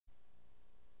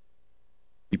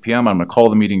p.m. I'm going to call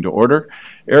the meeting to order.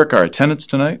 Eric, our attendance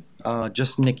tonight?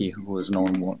 Just Nikki, who was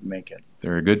known won't make it.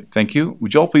 Very good. Thank you.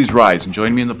 Would you all please rise and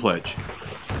join me in the pledge?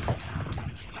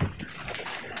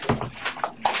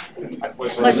 I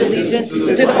pledge allegiance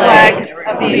to the flag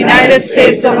of the United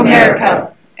States of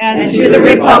America and to the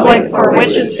republic for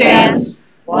which it stands,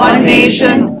 one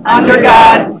nation, under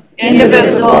God,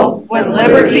 indivisible, with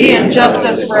liberty and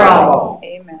justice for all.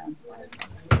 Amen.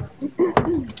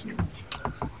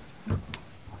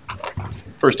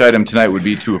 First item tonight would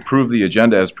be to approve the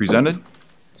agenda as presented.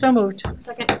 So moved.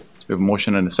 Second. We have a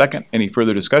motion and a second. Any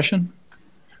further discussion?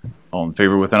 All in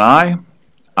favor with an aye?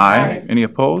 Aye. Any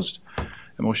opposed?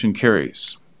 The motion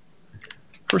carries.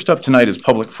 First up tonight is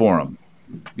public forum.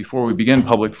 Before we begin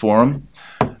public forum,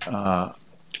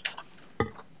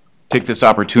 take this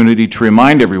opportunity to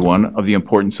remind everyone of the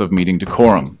importance of meeting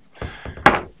decorum.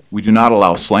 We do not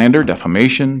allow slander,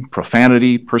 defamation,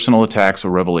 profanity, personal attacks,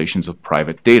 or revelations of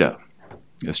private data.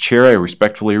 As chair, I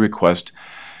respectfully request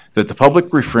that the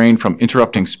public refrain from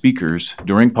interrupting speakers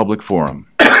during public forum.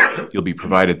 You'll be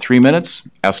provided 3 minutes,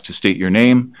 asked to state your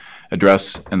name,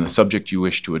 address, and the subject you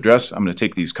wish to address. I'm going to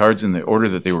take these cards in the order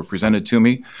that they were presented to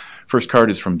me. First card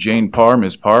is from Jane Parr.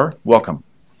 Ms. Parr, welcome.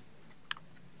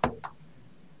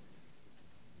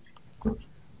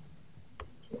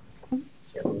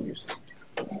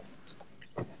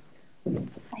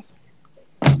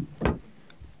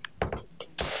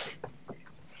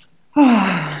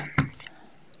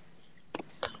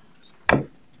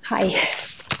 Hi.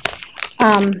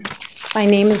 My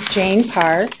name is Jane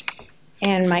Parr,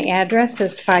 and my address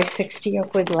is 560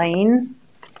 Oakwood Lane.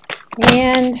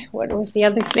 And what was the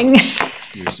other thing?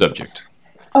 Your subject.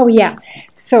 Oh, yeah.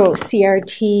 So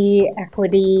CRT,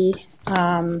 equity,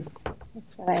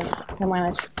 that's what I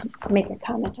want to make a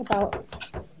comment about.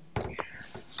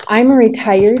 I'm a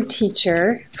retired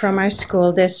teacher from our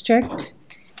school district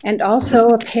and also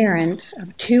a parent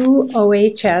of 2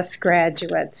 OHS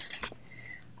graduates.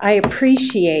 I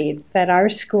appreciate that our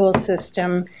school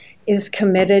system is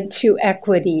committed to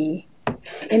equity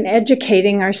in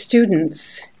educating our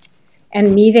students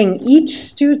and meeting each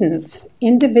student's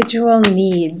individual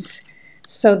needs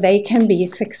so they can be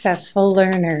successful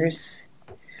learners.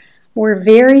 We're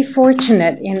very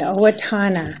fortunate in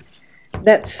Owatonna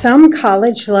that some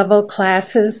college-level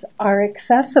classes are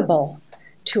accessible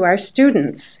to our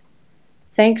students,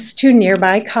 thanks to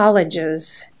nearby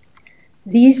colleges.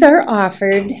 These are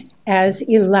offered as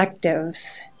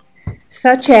electives,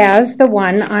 such as the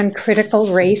one on critical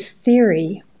race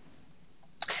theory.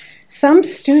 Some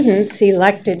students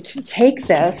elected to take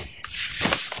this,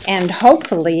 and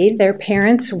hopefully their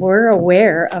parents were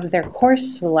aware of their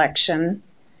course selection.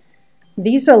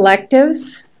 These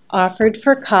electives, offered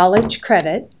for college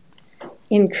credit,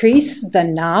 increase the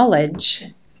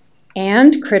knowledge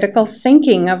and critical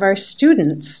thinking of our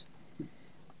students.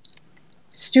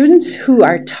 Students who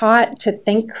are taught to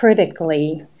think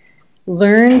critically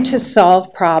learn to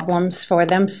solve problems for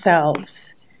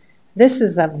themselves. This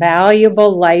is a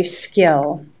valuable life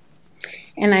skill,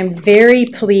 and I'm very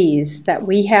pleased that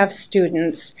we have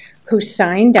students who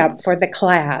signed up for the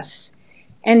class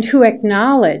and who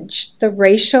acknowledge the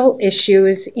racial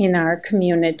issues in our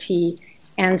community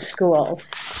and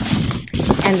schools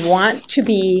and want to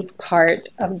be part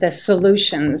of the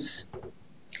solutions.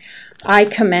 I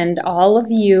commend all of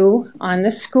you on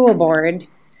the school board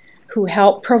who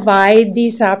help provide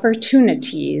these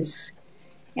opportunities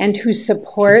and who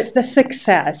support the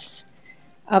success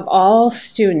of all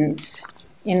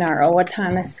students in our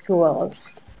Owatonna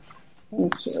schools.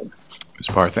 Thank you. Ms.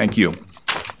 Parr, thank you.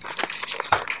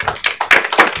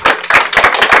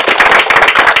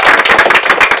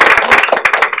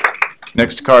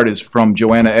 Next card is from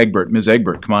Joanna Egbert. Ms.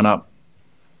 Egbert, come on up.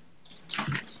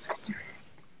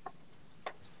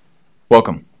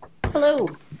 Welcome. Hello.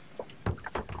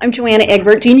 I'm Joanna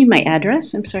Egbert. Do you need my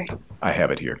address? I'm sorry. I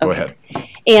have it here. Go ahead.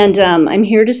 And I'm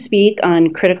here to speak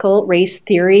on critical race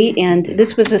theory. And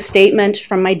this was a statement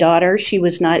from my daughter. She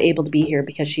was not able to be here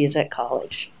because she is at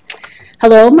college.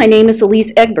 Hello, my name is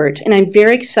Elise Egbert, and I'm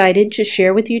very excited to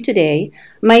share with you today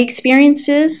my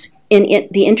experiences in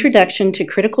the Introduction to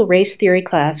Critical Race Theory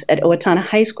class at Owatonna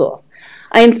High School.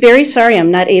 I am very sorry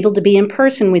I'm not able to be in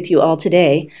person with you all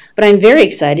today, but I'm very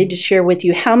excited to share with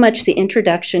you how much the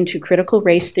Introduction to Critical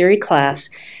Race Theory class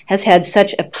has had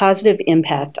such a positive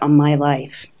impact on my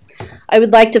life. I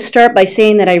would like to start by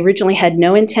saying that I originally had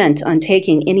no intent on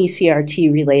taking any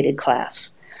CRT-related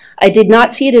class. I did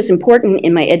not see it as important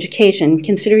in my education,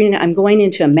 considering I'm going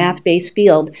into a math-based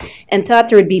field, and thought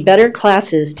there would be better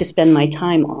classes to spend my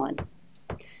time on.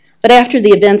 But after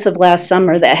the events of last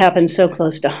summer that happened so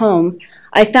close to home,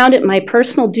 I found it my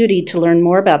personal duty to learn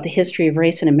more about the history of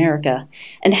race in America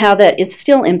and how that it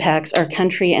still impacts our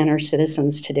country and our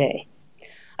citizens today.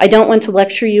 I don't want to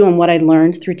lecture you on what I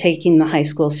learned through taking the high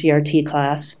school CRT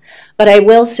class, but I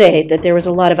will say that there was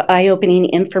a lot of eye-opening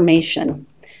information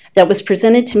that was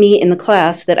presented to me in the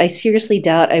class that I seriously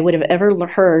doubt I would have ever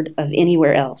heard of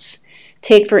anywhere else.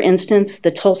 Take, for instance,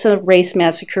 the Tulsa Race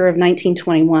Massacre of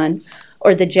 1921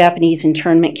 or the Japanese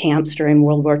internment camps during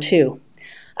World War II.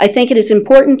 I think it is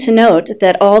important to note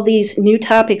that all these new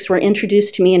topics were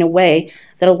introduced to me in a way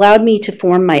that allowed me to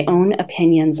form my own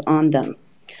opinions on them.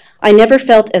 I never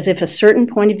felt as if a certain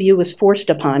point of view was forced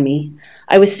upon me.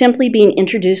 I was simply being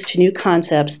introduced to new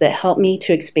concepts that helped me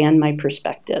to expand my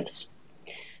perspectives.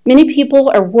 Many people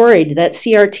are worried that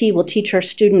CRT will teach our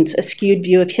students a skewed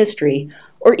view of history,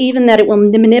 or even that it will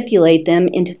manipulate them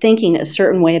into thinking a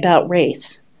certain way about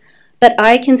race. But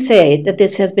I can say that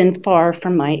this has been far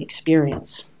from my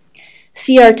experience.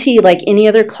 CRT, like any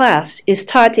other class, is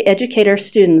taught to educate our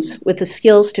students with the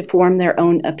skills to form their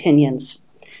own opinions.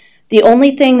 The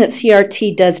only thing that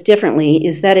CRT does differently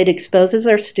is that it exposes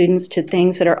our students to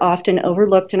things that are often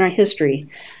overlooked in our history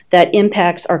that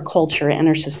impacts our culture and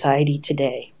our society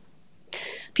today.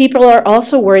 People are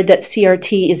also worried that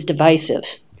CRT is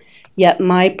divisive, yet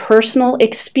my personal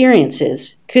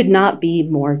experiences could not be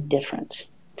more different.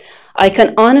 I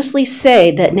can honestly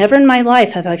say that never in my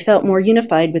life have I felt more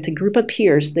unified with a group of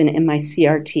peers than in my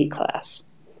CRT class.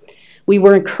 We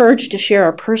were encouraged to share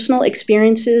our personal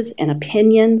experiences and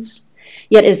opinions,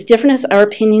 yet as different as our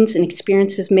opinions and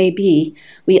experiences may be,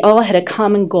 we all had a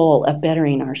common goal of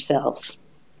bettering ourselves.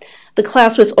 The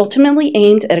class was ultimately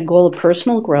aimed at a goal of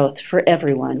personal growth for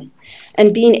everyone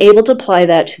and being able to apply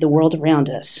that to the world around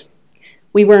us.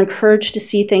 We were encouraged to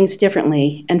see things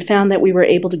differently and found that we were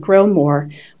able to grow more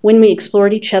when we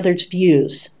explored each other's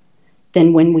views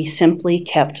than when we simply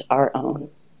kept our own.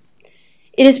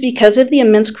 It is because of the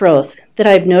immense growth that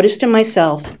I've noticed in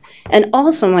myself and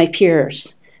also my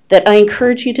peers that I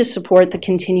encourage you to support the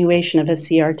continuation of a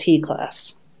CRT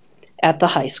class at the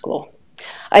high school.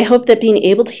 I hope that being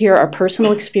able to hear our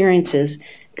personal experiences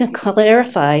can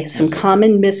clarify some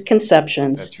common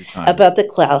misconceptions about the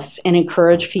class and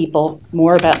encourage people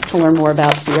to learn more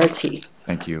about CRT.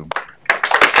 Thank you.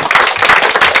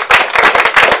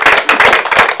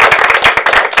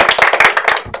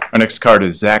 Our next card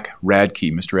is Zach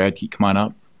Radke. Mr. Radke, come on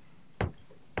up.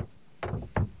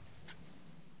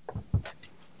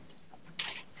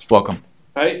 Welcome.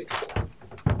 Hi.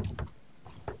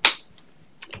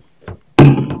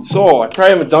 So I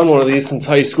probably haven't done one of these since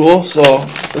high school, so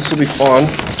this will be fun.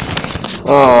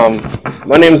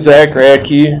 My name is Zach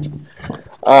Radke.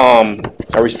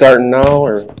 Are we starting now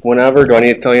or whenever? Do I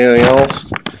need to tell you anything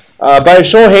else? By a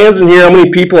show of hands in here, how many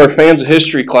people are fans of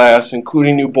history class,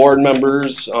 including new board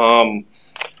members and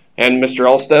Mr.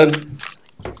 Elstead?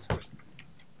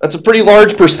 That's a pretty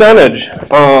large percentage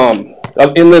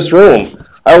in this room.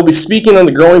 I will be speaking on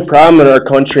the growing problem in our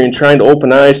country and trying to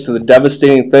open eyes to the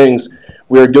devastating things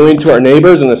we are doing to our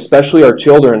neighbors and especially our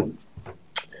children.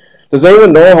 Does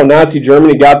anyone know how Nazi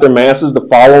Germany got their masses to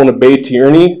follow and obey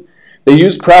tyranny? They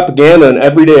used propaganda in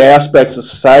everyday aspects of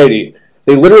society.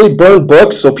 They literally burned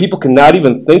books so people could not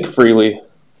even think freely.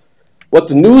 What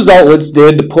the news outlets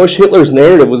did to push Hitler's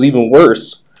narrative was even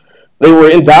worse. They were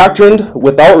indoctrined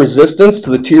without resistance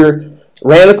to the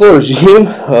tyrannical regime.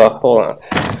 Hold on.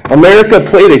 America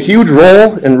played a huge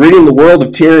role in ridding the world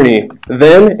of tyranny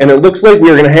then, and it looks like we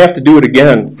are going to have to do it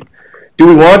again. Do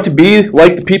we want to be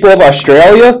like the people of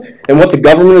Australia and what the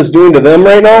government is doing to them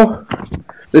right now?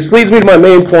 This leads me to my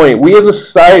main point. We as a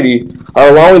society are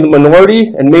allowing the minority,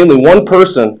 and mainly one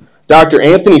person, Dr.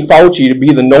 Anthony Fauci, to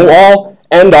be the know-all,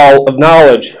 end-all of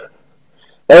knowledge.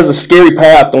 That is a scary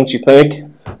path, don't you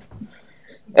think?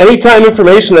 Anytime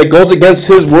information that goes against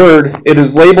his word, it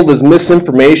is labeled as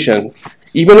misinformation,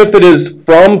 even if it is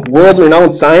from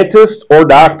world-renowned scientists or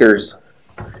doctors.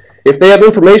 If they have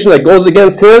information that goes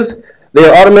against his, they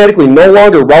are automatically no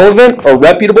longer relevant or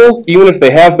reputable, even if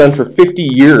they have been for 50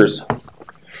 years.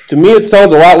 To me, it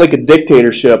sounds a lot like a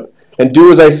dictatorship, and do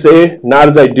as I say, not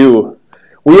as I do.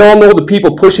 We all know the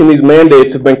people pushing these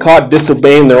mandates have been caught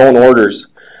disobeying their own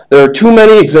orders. There are too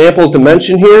many examples to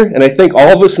mention here, and I think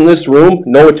all of us in this room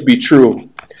know it to be true.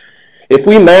 If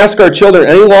we mask our children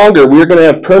any longer, we are going to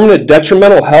have permanent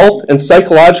detrimental health and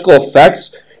psychological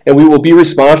effects, and we will be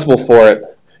responsible for it.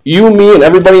 You, me, and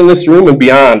everybody in this room and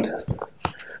beyond,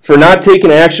 for not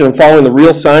taking action and following the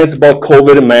real science about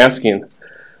COVID and masking.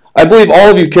 I believe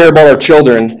all of you care about our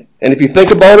children, and if you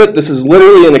think about it, this is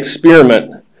literally an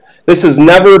experiment. This has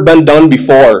never been done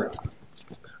before.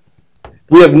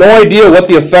 We have no idea what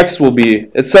the effects will be.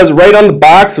 It says right on the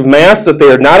box of masks that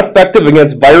they are not effective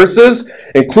against viruses,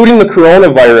 including the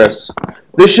coronavirus.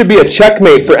 This should be a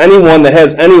checkmate for anyone that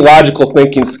has any logical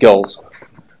thinking skills.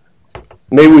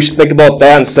 Maybe we should think about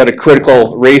that instead of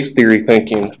critical race theory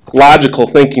thinking, logical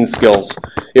thinking skills.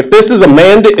 If this is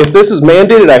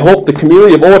mandated, I hope the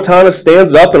community of Owatonna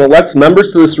stands up and elects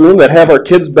members to this room that have our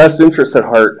kids' best interests at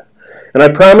heart. And I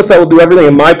promise I will do everything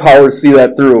in my power to see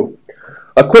that through.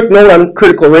 A quick note on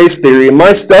critical race theory. In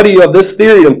my study of this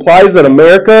theory, it implies that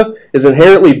America is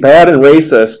inherently bad and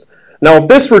racist. Now, if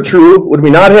this were true, would we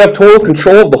not have total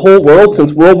control of the whole world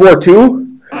since World War II,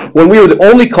 when we were the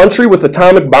only country with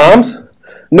atomic bombs?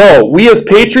 No, we as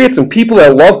patriots and people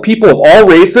that love people of all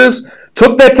races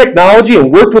took that technology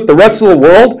and worked with the rest of the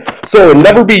world so it would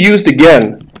never be used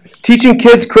again. Teaching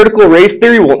kids critical race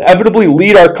theory will inevitably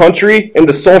lead our country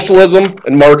into socialism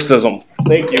and Marxism.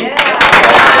 Thank you.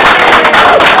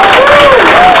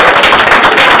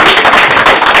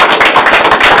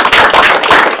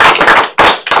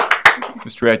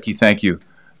 Mr. Radke, thank you.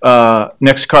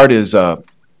 Next card is,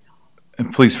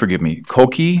 please forgive me,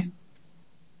 Conky?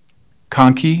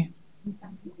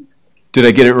 Did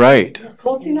I get it right?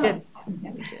 Close enough.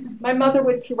 My mother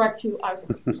would correct you.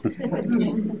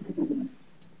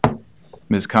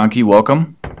 Ms. Conky,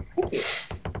 welcome.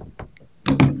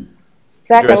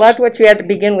 Zach, I loved what you had to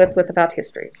begin with about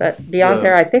history, but beyond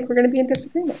there, I think we're going to be in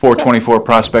disagreement. 424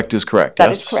 Prospect is correct, That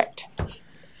yes? is correct.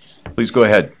 Please go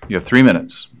ahead. You have 3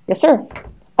 minutes. Yes, sir.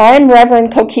 I'm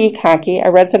Reverend Koki Conky,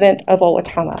 a resident of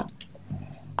Owatonna.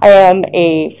 I am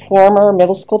a former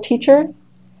middle school teacher.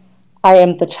 I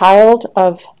am the child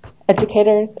of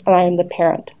educators, and I am the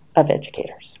parent of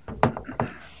educators.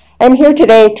 I'm here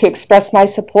today to express my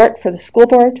support for the school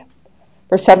board,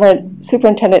 for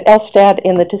Superintendent Elstad,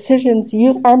 in the decisions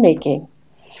you are making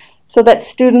so that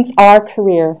students are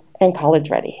career and college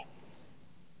ready.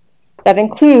 That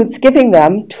includes giving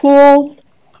them tools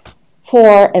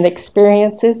for and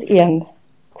experiences in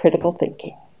critical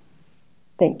thinking.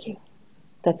 Thank you.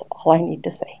 That's all I need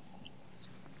to say.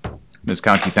 Ms.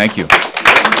 Conky, thank you.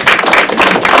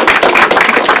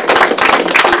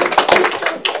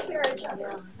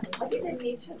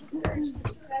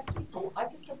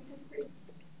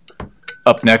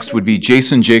 Up next would be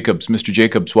Jason Jacobs. Mr.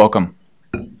 Jacobs, welcome.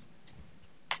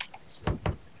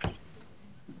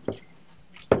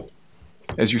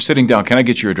 As you're sitting down, can I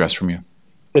get your address from you?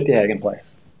 50 Hagen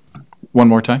Place. One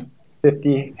more time.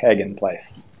 50 Hagen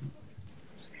Place.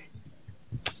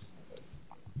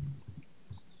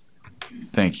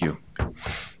 Thank you.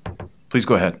 Please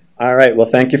go ahead. All right. Well,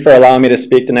 thank you for allowing me to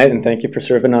speak tonight, and thank you for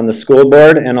serving on the school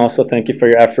board, and also thank you for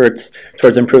your efforts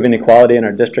towards improving equality in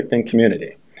our district and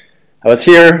community. I was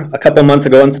here a couple months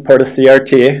ago in support of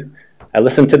CRT. I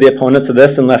listened to the opponents of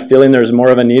this and left feeling there was more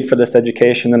of a need for this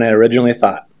education than I originally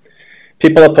thought.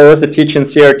 People opposed to teaching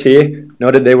CRT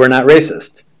noted they were not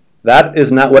racist. That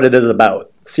is not what it is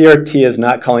about. CRT is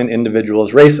not calling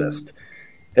individuals racist.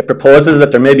 It proposes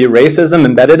that there may be racism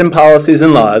embedded in policies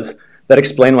and laws that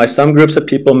explain why some groups of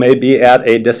people may be at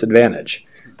a disadvantage.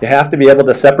 You have to be able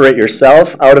to separate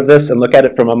yourself out of this and look at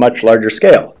it from a much larger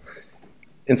scale.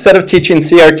 Instead of teaching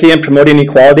CRT and promoting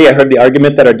equality, I heard the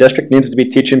argument that our district needs to be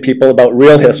teaching people about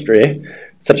real history,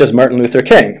 such as Martin Luther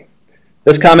King.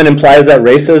 This comment implies that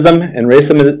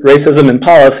racism in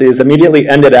policies immediately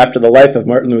ended after the life of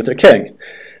Martin Luther King.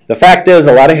 The fact is,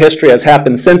 a lot of history has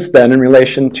happened since then in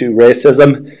relation to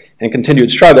racism and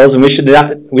continued struggles, and we should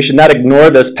not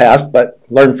ignore this past, but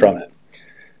learn from it.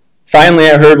 Finally,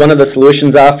 I heard one of the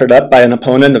solutions offered up by an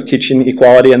opponent of teaching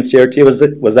equality in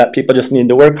CRT was that people just need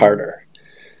to work harder.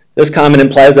 This comment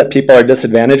implies that people are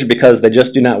disadvantaged because they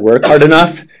just do not work hard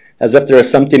enough, as if there is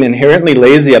something inherently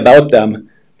lazy about them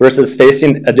versus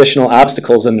facing additional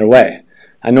obstacles in their way.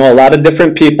 I know a lot of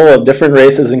different people of different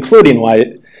races, including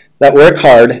white, that work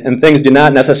hard and things do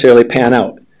not necessarily pan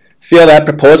out. Feel that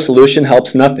proposed solution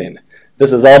helps nothing.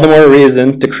 This is all the more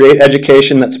reason to create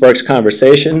education that sparks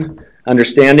conversation,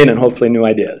 understanding, and hopefully new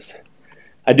ideas.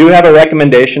 I do have a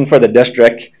recommendation for the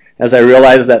district, as I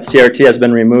realize that CRT has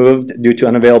been removed due to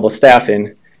unavailable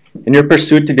staffing. In your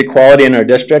pursuit of equality in our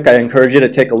district, I encourage you to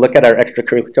take a look at our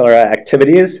extracurricular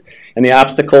activities and the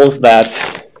obstacles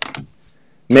that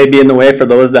may be in the way for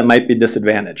those that might be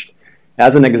disadvantaged.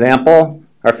 As an example,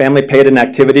 our family paid an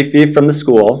activity fee from the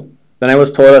school. Then I was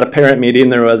told at a parent meeting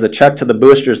there was a check to the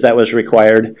boosters that was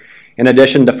required, in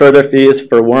addition to further fees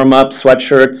for warm-ups,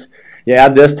 sweatshirts. You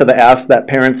add this to the ask that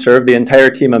parents serve the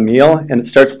entire team a meal, and it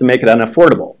starts to make it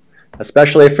unaffordable,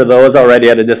 especially for those already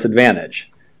at a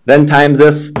disadvantage. Then times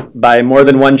this by more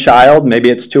than one child,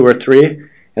 maybe it's 2 or 3,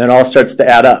 and it all starts to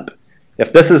add up.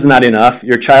 If this is not enough,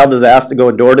 your child is asked to go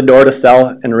door to door to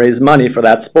sell and raise money for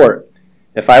that sport.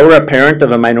 If I were a parent of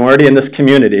a minority in this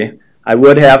community, I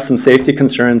would have some safety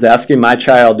concerns asking my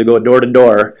child to go door to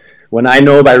door when I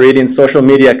know by reading social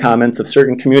media comments of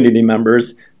certain community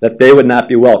members that they would not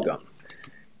be welcome.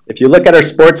 If you look at our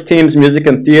sports teams, music,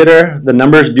 and theater, the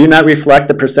numbers do not reflect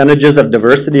the percentages of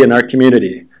diversity in our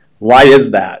community. Why is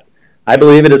that? I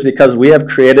believe it is because we have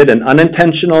created an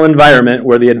unintentional environment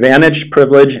where the advantaged,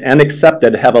 privileged, and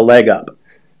accepted have a leg up.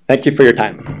 Thank you for your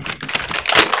time.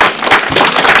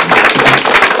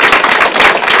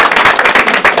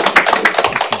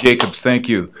 Mr. Jacobs, thank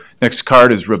you. Next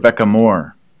card is Rebecca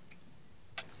Moore.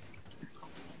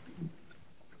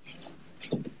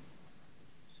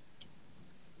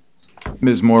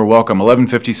 Ms. Moore, welcome.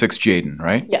 1156 Jayden,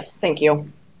 right? Yes, thank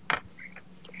you.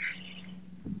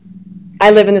 I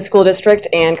live in the school district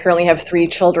and currently have 3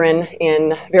 children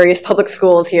in various public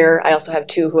schools here. I also have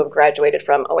 2 who have graduated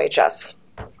from OHS.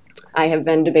 I have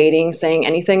been debating saying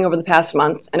anything over the past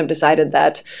month and have decided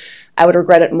that I would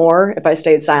regret it more if I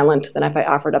stayed silent than if I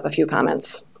offered up a few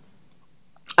comments.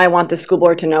 I want the school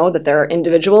board to know that there are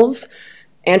individuals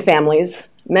and families,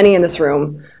 many in this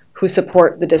room, who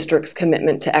support the district's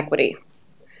commitment to equity.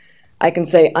 I can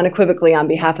say unequivocally on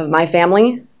behalf of my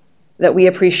family that we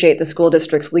appreciate the school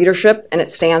district's leadership and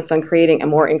its stance on creating a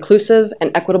more inclusive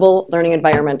and equitable learning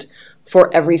environment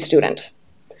for every student.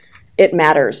 It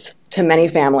matters to many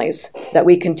families that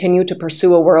we continue to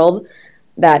pursue a world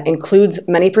that includes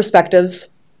many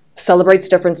perspectives, celebrates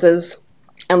differences,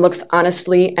 and looks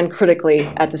honestly and critically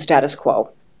at the status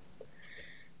quo.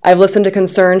 I've listened to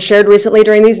concerns shared recently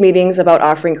during these meetings about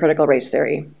offering critical race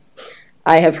theory.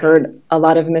 I have heard a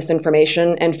lot of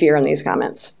misinformation and fear in these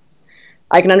comments.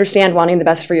 I can understand wanting the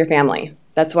best for your family.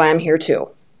 That's why I'm here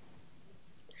too.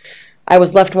 I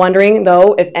was left wondering,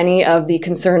 though, if any of the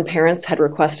concerned parents had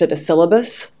requested a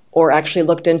syllabus or actually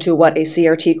looked into what a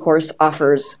CRT course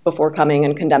offers before coming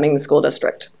and condemning the school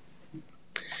district.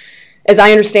 As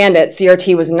I understand it,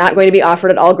 CRT was not going to be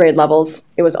offered at all grade levels.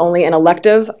 It was only an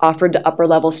elective offered to upper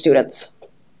level students.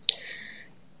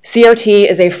 CRT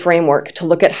is a framework to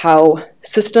look at how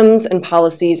systems and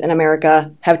policies in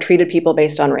America have treated people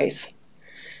based on race.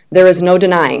 There is no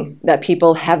denying that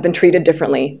people have been treated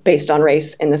differently based on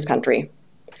race in this country.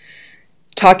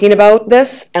 Talking about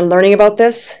this and learning about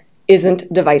this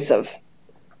isn't divisive.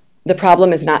 The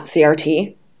problem is not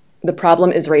CRT. The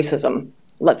problem is racism.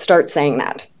 Let's start saying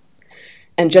that.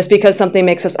 And just because something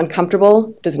makes us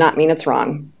uncomfortable does not mean it's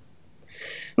wrong.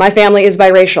 My family is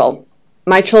biracial.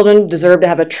 My children deserve to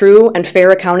have a true and fair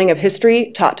accounting of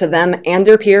history taught to them and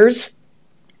their peers,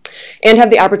 and have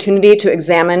the opportunity to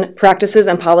examine practices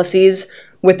and policies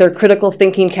with their critical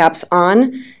thinking caps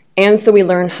on, and so we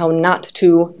learn how not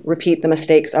to repeat the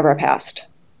mistakes of our past.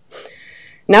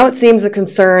 Now it seems the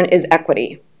concern is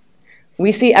equity.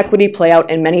 We see equity play out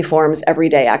in many forms every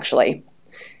day, actually.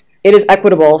 It is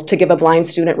equitable to give a blind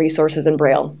student resources in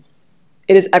Braille.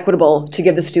 It is equitable to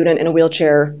give the student in a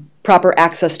wheelchair proper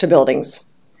access to buildings.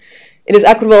 It is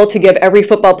equitable to give every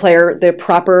football player the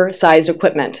proper sized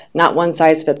equipment, not one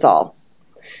size fits all.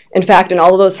 In fact, in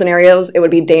all of those scenarios, it would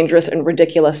be dangerous and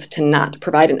ridiculous to not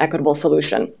provide an equitable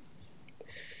solution.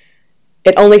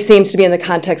 It only seems to be in the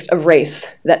context of race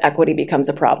that equity becomes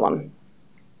a problem.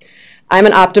 I'm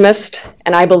an optimist,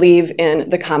 and I believe in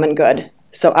the common good.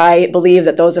 So I believe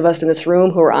that those of us in this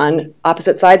room who are on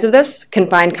opposite sides of this can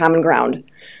find common ground.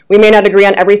 We may not agree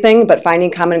on everything, but finding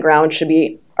common ground should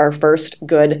be our first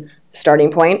good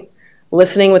starting point.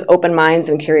 Listening with open minds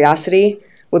and curiosity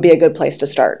would be a good place to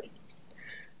start.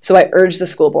 So I urge the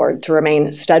school board to remain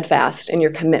steadfast in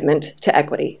your commitment to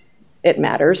equity. It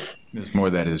matters. Ms. Moore,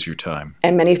 that is your time.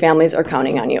 And many families are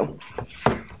counting on you.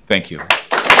 Thank you.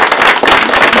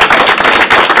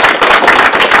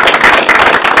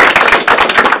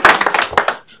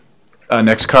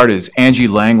 Next card is Angie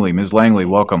Langley. Ms. Langley,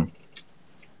 welcome.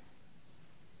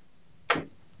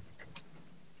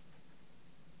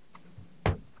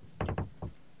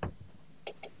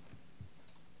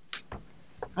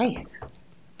 Hi.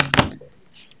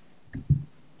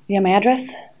 You have my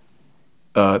address?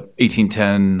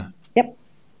 1810. Yep,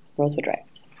 Rosewood Drive.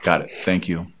 Got it. Thank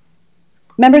you.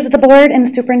 Members of the board and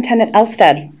Superintendent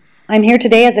Elstead, I'm here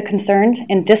today as a concerned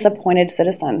and disappointed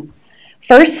citizen.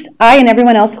 First, I and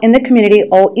everyone else in the community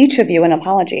owe each of you an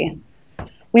apology.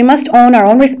 We must own our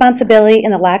own responsibility in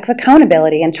the lack of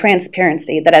accountability and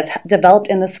transparency that has developed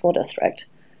in the school district.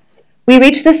 We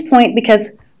reached this point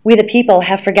because we the people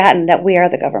have forgotten that we are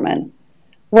the government.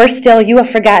 Worse still, you have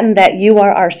forgotten that you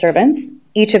are our servants,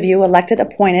 each of you elected,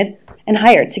 appointed, and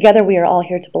hired. Together we are all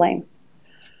here to blame.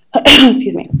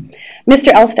 Excuse me.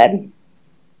 Mr. Elstead,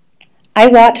 I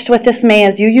watched with dismay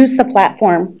as you used the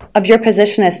platform of your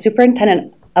position as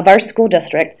superintendent of our school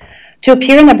district to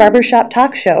appear in the Barbershop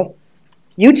Talk Show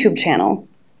YouTube channel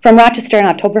from Rochester on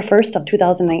October 1st of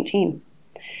 2019.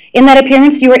 In that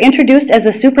appearance, you were introduced as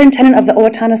the superintendent of the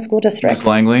Owatonna School District. Ms.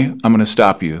 Langley, I'm going to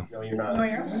stop you. No, you're not.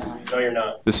 No, you're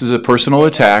not. This is a personal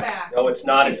attack. No, it's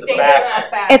not. It's a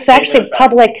fact. It's actually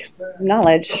public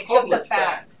knowledge. It's just a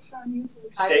fact.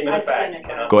 Statement of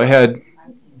fact. Go ahead.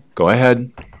 Go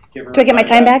ahead. Do I get my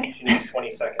time back? She needs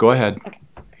 20 seconds. Go ahead. Okay.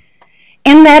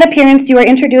 In that appearance, you were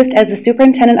introduced as the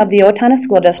superintendent of the Owatonna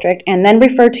School District and then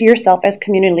referred to yourself as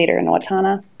community leader in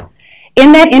Owatonna.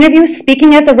 In that interview,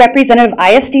 speaking as a representative of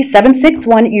ISD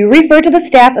 761, you referred to the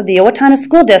staff of the Owatonna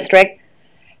School District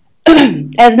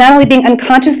as not only being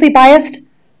unconsciously biased,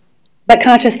 but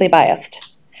consciously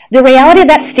biased. The reality of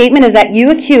that statement is that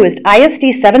you accused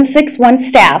ISD 761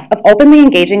 staff of openly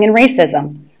engaging in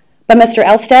racism. But Mr.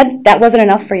 Elstead, that wasn't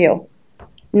enough for you.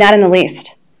 Not in the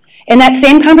least. In that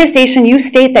same conversation, you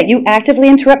state that you actively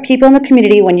interrupt people in the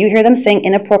community when you hear them saying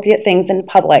inappropriate things in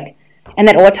public, and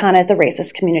that Owatonna is a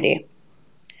racist community.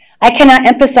 I cannot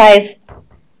emphasize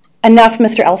enough,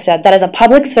 Mr. Elstead, that as a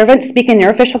public servant speaking in your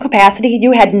official capacity,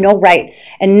 you had no right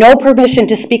and no permission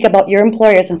to speak about your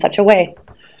employers in such a way.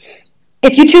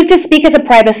 If you choose to speak as a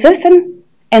private citizen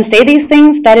and say these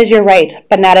things, that is your right,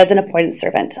 but not as an appointed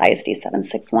servant, ISD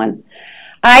 761.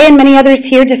 I and many others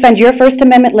here defend your First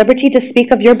Amendment liberty to speak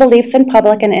of your beliefs in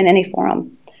public and in any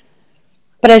forum.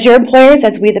 But as your employers,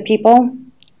 as we the people,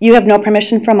 you have no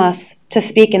permission from us to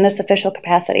speak in this official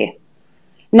capacity.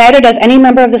 Neither does any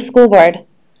member of the school board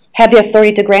have the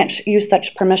authority to grant you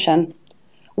such permission.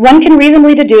 One can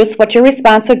reasonably deduce what your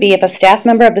response would be if a staff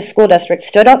member of the school district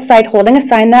stood outside holding a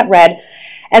sign that read,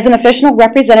 as an official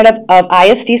representative of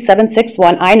ISD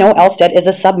 761, I know Elstead is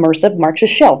a submersive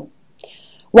Marxist shill.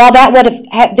 While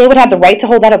they would have the right to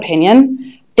hold that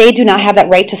opinion, they do not have that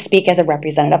right to speak as a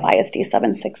representative of ISD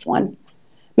 761.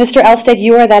 Mr. Elstead,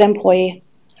 you are that employee.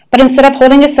 But instead of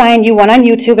holding a sign, you went on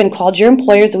YouTube and called your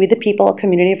employers, we the people, a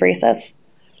community of racists.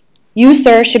 You,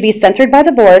 sir, should be censored by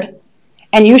the board,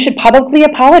 and you should publicly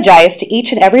apologize to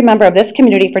each and every member of this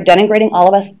community for denigrating all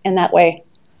of us in that way.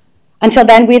 Until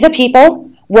then, we the people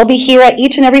will be here at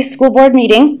each and every school board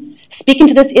meeting, speaking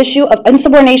to this issue of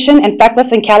insubordination and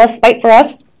feckless and callous spite for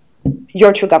us,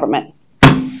 your true government.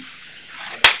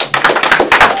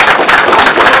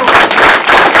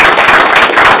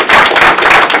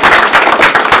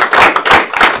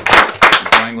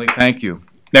 Thank you.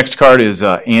 Next card is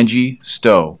Angie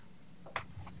Stowe.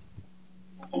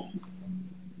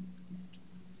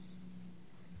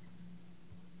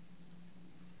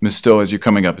 Ms. Stowe, as you're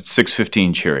coming up, it's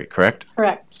 6:15 Cherry, correct?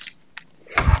 Correct.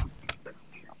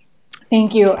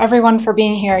 Thank you, everyone, for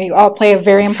being here. You all play a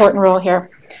very important role here.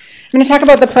 I'm going to talk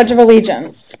about the Pledge of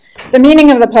Allegiance. The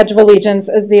meaning of the Pledge of Allegiance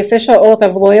is the official oath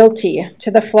of loyalty to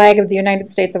the flag of the United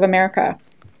States of America.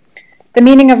 The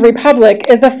meaning of republic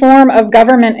is a form of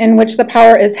government in which the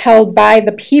power is held by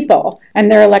the people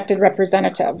and their elected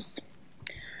representatives.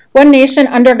 One nation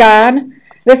under God.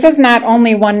 This is not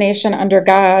only one nation under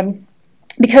God,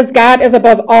 because God is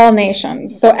above all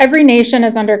nations. So every nation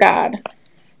is under God.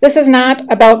 This is not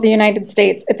about the United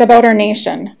States. It's about our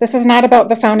nation. This is not about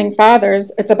the founding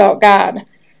fathers. It's about God.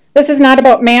 This is not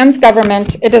about man's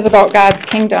government. It is about God's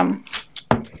kingdom.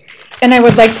 And I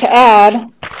would like to add,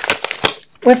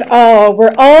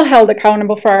 we're all held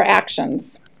accountable for our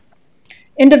actions.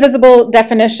 Indivisible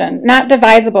definition, not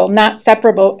divisible, not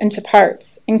separable into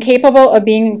parts, incapable of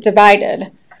being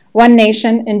divided, one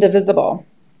nation, indivisible.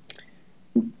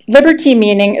 Liberty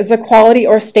meaning is a quality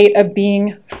or state of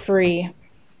being free.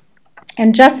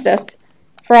 And justice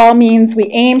for all means we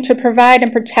aim to provide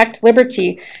and protect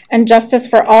liberty and justice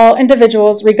for all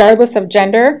individuals regardless of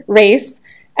gender, race,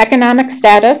 economic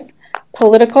status,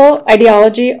 political,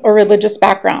 ideology, or religious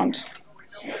background.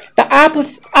 The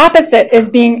opposite is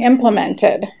being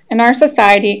implemented in our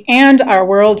society and our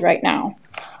world right now.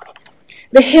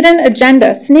 The hidden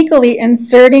agenda sneakily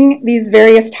inserting these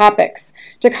various topics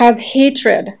to cause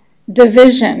hatred,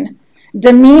 division,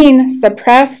 demean,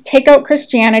 suppress, take out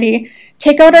Christianity,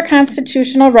 take out our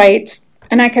constitutional right,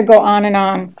 and I could go on and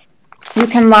on. You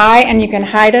can lie and you can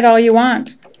hide it all you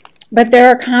want, but there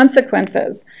are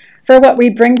consequences for what we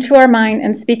bring to our mind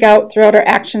and speak out throughout our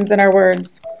actions and our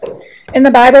words. In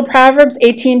the Bible, Proverbs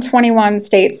 18:21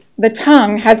 states, "The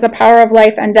tongue has the power of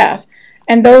life and death,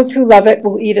 and those who love it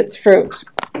will eat its fruit."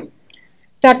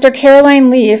 Dr. Caroline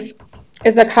Leaf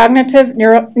is a cognitive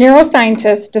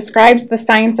neuroscientist, describes the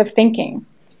science of thinking.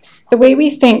 The way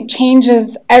we think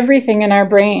changes everything in our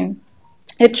brain.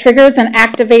 It triggers and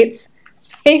activates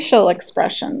facial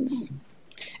expressions.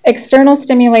 External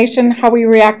stimulation, how we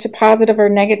react to positive or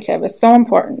negative, is so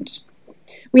important.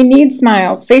 We need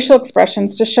smiles, facial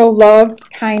expressions to show love,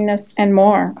 kindness, and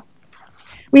more.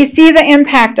 We see the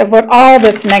impact of what all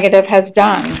this negative has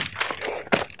done.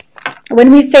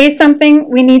 When we say something,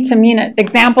 we need to mean it.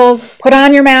 Examples: put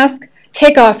on your mask,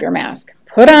 take off your mask.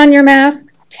 Put on your mask,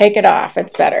 take it off.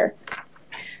 It's better.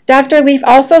 Dr. Leaf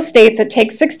also states it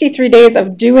takes 63 days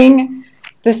of doing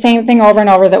the same thing over and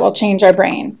over that will change our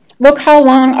brain. Look how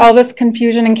long all this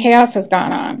confusion and chaos has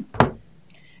gone on.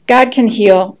 God can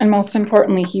heal, and most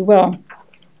importantly, He will.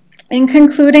 In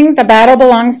concluding, the battle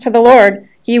belongs to the Lord.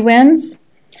 He wins.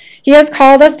 He has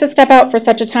called us to step out for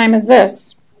such a time as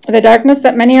this. The darkness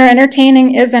that many are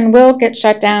entertaining is and will get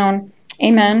shut down.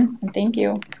 Amen, and thank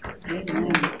you.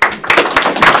 Amen.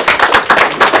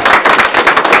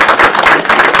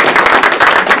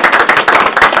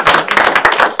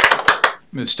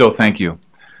 Ms. Stowe, thank you.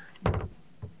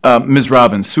 Ms.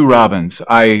 Robbins, Sue Robbins,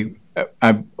 I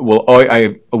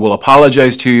will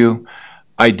apologize to you.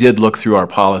 I did look through our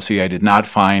policy. I did not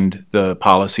find the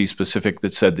policy specific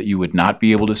that said that you would not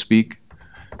be able to speak.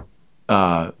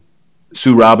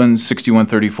 Sue Robbins,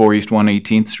 6134 East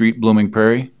 118th Street, Blooming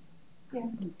Prairie.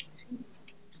 Yes.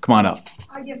 Come on up.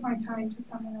 I give my time to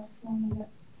someone else wanting it.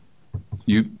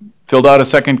 You filled out a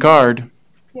second card.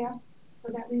 Yeah,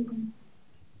 for that reason.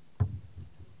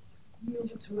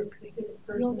 Yield it to a specific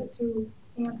person. Yield it to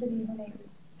Anthony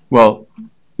Hernandez. Well,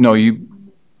 no, you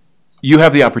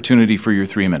have the opportunity for your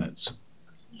 3 minutes.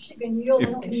 She can yield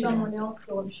it to someone else,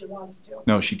 though, if she wants to.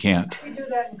 No, she can't. We do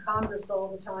that in Congress all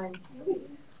the time.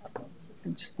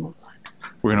 Just move on.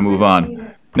 We're going to move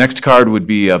on. Next card would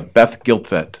be Beth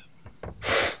Giltvet.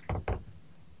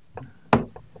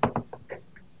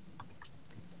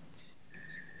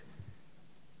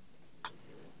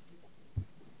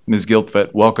 Ms.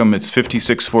 Giltvet, welcome. It's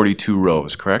 5642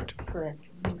 Rose, correct? Correct.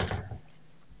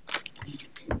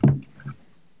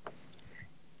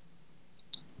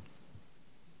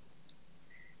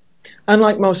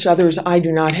 Unlike most others, I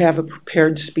do not have a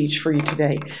prepared speech for you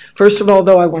today. First of all,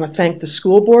 though, I want to thank the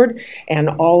school board and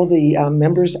all the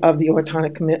members of the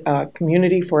Owatonna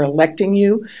community for electing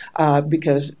you,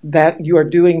 because that you are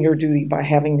doing your duty by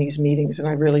having these meetings, and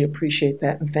I really appreciate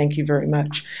that, and thank you very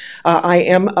much. I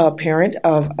am a parent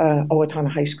of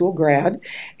Owatonna High School grad,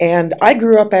 and I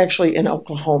grew up actually in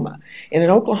Oklahoma. And in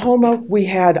Oklahoma, we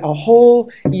had a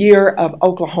whole year of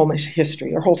Oklahoma's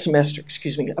history, or whole semester,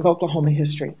 excuse me, of Oklahoma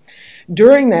history.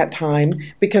 During that time,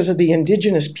 because of the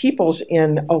indigenous peoples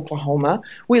in Oklahoma,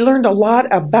 we learned a lot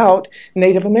about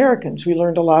Native Americans. We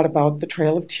learned a lot about the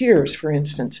Trail of Tears, for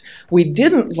instance. We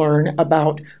didn't learn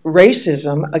about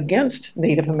racism against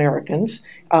Native Americans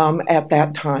at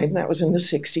that time. That was in the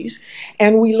 60s.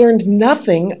 And we learned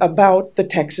nothing about the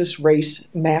Texas Race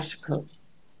Massacre.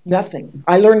 Nothing.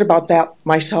 I learned about that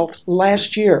myself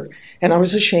last year. And I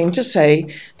was ashamed to say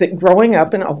that growing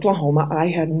up in Oklahoma, I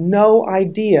had no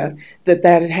idea that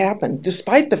that had happened,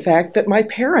 despite the fact that my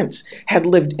parents had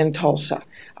lived in Tulsa.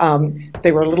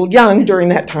 They were a little young during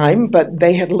that time, but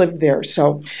they had lived there.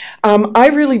 So I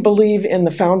really believe in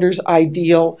the founders'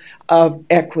 ideal of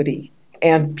equity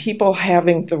and people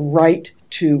having the right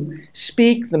to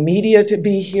speak, the media to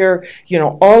be here, you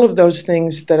know, all of those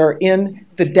things that are in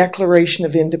the Declaration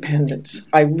of Independence.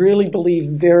 I really believe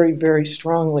very, very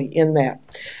strongly in that.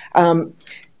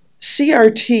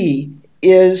 CRT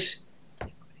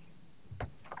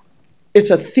it's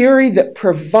a theory that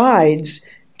provides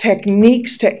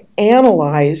techniques to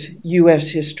analyze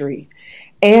U.S. history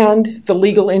and the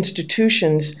legal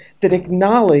institutions that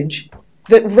acknowledge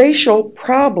that racial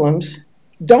problems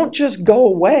don't just go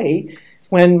away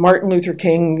when Martin Luther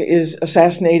King is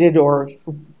assassinated or,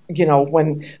 you know,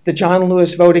 when the John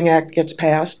Lewis Voting Act gets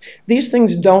passed. These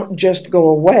things don't just go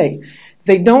away.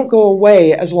 They don't go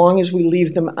away as long as we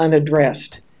leave them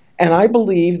unaddressed. And I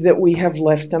believe that we have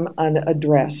left them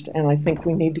unaddressed, and I think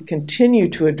we need to continue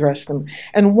to address them.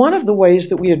 And one of the ways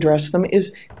that we address them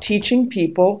is teaching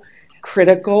people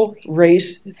critical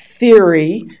race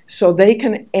theory so they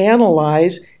can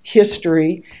analyze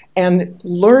history and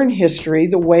learn history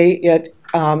the way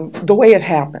it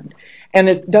happened. And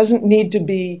it doesn't need to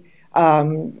be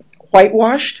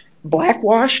whitewashed,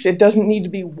 blackwashed. It doesn't need to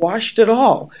be washed at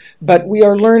all. But we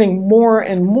are learning more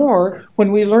and more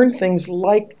when we learn things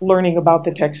like learning about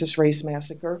the Texas Race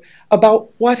Massacre,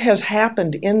 about what has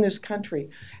happened in this country,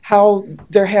 how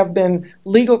there have been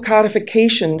legal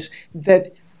codifications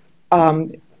that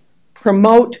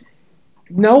promote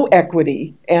no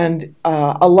equity and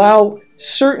allow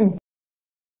certain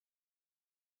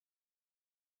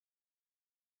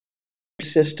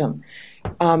system.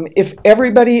 If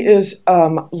everybody is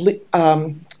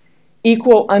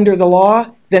equal under the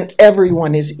law, then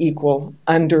everyone is equal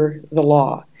under the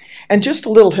law. And just a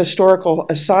little historical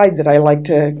aside that I like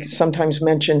to sometimes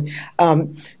mention,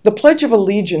 the Pledge of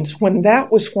Allegiance, when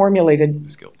that was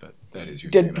formulated,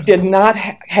 did not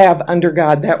have under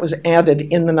God. That was added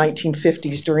in the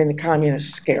 1950s during the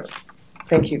communist scare.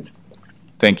 Thank you.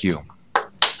 Thank you.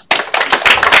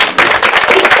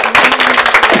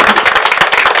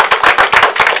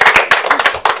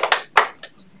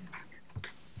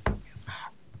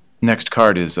 Next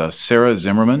card is Sarah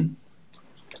Zimmerman.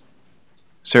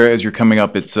 Sarah, as you're coming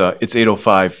up, it's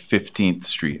 805 15th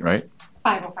Street, right?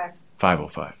 505.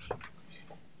 505.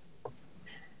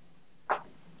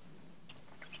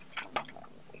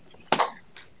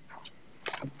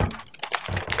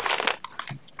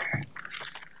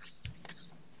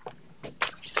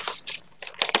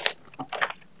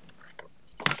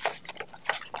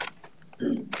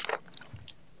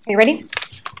 Are you ready?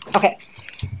 Okay.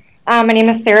 My name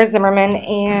is Sarah Zimmerman,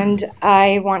 and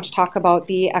I want to talk about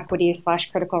the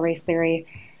equity/critical race theory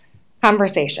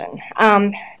conversation.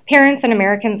 Parents and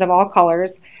Americans of all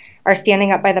colors are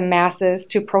standing up by the masses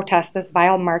to protest this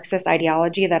vile Marxist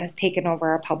ideology that has taken over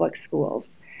our public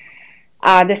schools.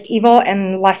 This evil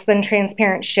and less than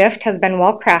transparent shift has been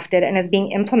well crafted and is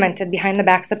being implemented behind the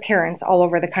backs of parents all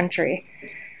over the country.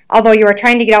 Although you are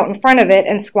trying to get out in front of it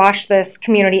and squash this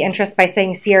community interest by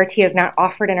saying CRT is not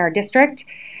offered in our district,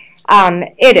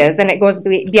 it is, and it goes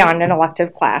beyond an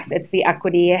elective class. It's the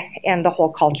equity and the whole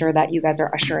culture that you guys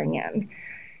are ushering in.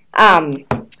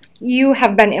 You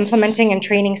have been implementing and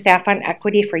training staff on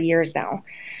equity for years now.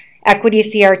 Equity,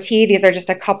 CRT, these are just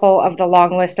a couple of the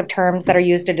long list of terms that are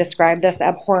used to describe this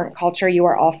abhorrent culture you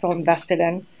are also invested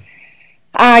in.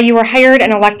 You were hired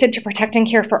and elected to protect and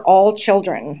care for all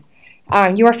children.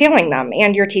 You are failing them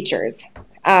and your teachers.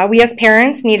 We as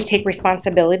parents need to take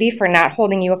responsibility for not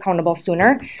holding you accountable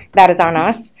sooner. That is on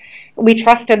us. We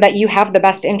trusted that you have the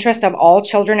best interest of all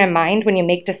children in mind when you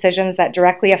make decisions that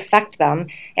directly affect them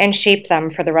and shape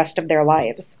them for the rest of their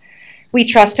lives. We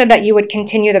trusted that you would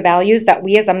continue the values that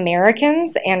we as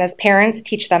Americans and as parents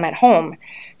teach them at home,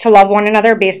 to love one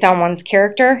another based on one's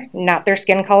character, not their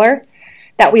skin color,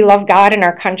 that we love God and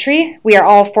our country. We are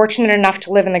all fortunate enough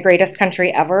to live in the greatest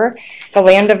country ever, the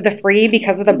land of the free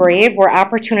because of the brave, where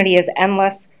opportunity is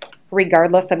endless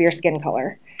regardless of your skin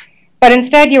color. But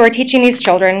instead, you are teaching these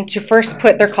children to first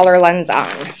put their color lens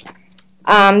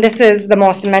on. This is the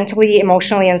most mentally,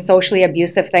 emotionally, and socially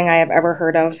abusive thing I have ever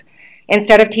heard of.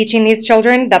 Instead of teaching these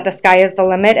children that the sky is the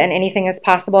limit and anything is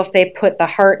possible if they put the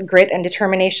heart, grit, and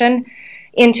determination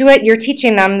into it, you're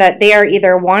teaching them that they are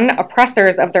either 1,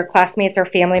 oppressors of their classmates or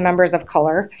family members of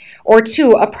color, or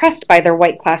 2, oppressed by their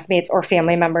white classmates or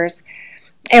family members.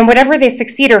 And whatever they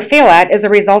succeed or fail at is a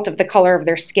result of the color of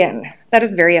their skin. That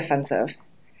is very offensive.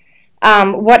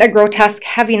 What a grotesque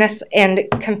heaviness and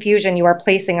confusion you are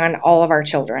placing on all of our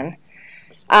children.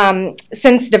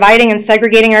 Since dividing and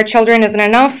segregating our children isn't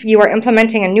enough, you are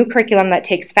implementing a new curriculum that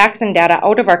takes facts and data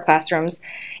out of our classrooms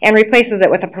and replaces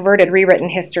it with a perverted, rewritten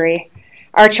history.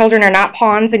 Our children are not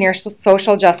pawns in your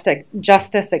social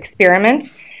justice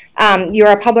experiment. You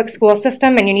are a public school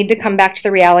system, and you need to come back to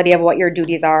the reality of what your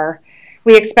duties are.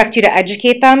 We expect you to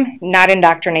educate them, not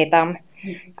indoctrinate them.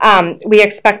 We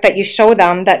expect that you show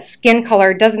them that skin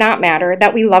color does not matter,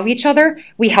 that we love each other,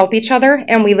 we help each other,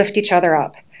 and we lift each other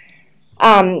up.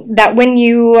 That when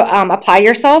you apply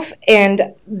yourself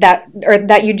and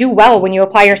that you do well when you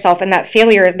apply yourself, and that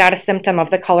failure is not a symptom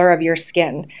of the color of your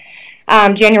skin.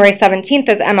 January 17th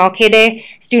is MLK Day.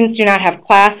 Students do not have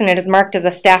class, and it is marked as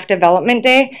a staff development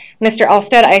day. Mr.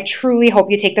 Elstead, I truly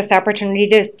hope you take this opportunity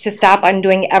to stop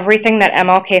undoing everything that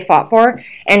MLK fought for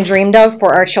and dreamed of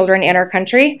for our children and our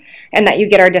country, and that you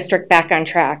get our district back on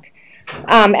track.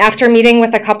 After meeting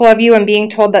with a couple of you and being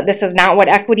told that this is not what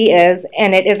equity is,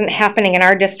 and it isn't happening in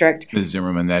our district. Ms.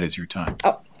 Zimmerman, that is your time.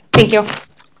 Oh, thank you.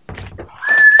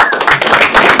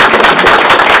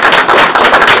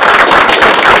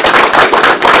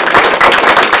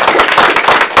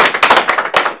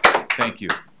 Thank you.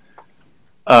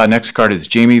 Next card is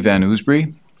Jamie Van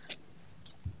Oosbury.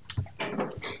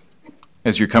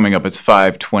 As you're coming up, it's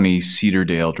 520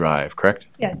 Cedardale Drive, correct?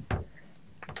 Yes.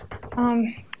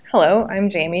 Hello,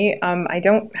 I'm Jamie. I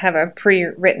don't have a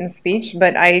pre-written speech,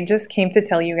 but I just came to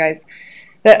tell you guys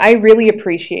that I really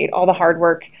appreciate all the hard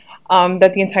work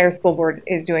that the entire school board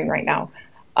is doing right now.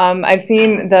 I've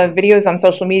seen the videos on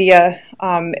social media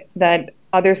that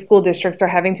other school districts are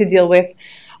having to deal with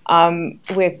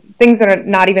things that are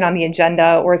not even on the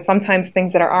agenda, or sometimes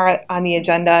things that are on the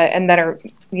agenda and that are,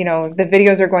 the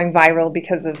videos are going viral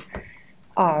because of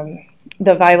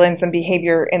the violence and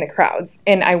behavior in the crowds.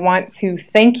 And I want to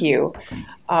thank you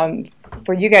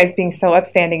for you guys being so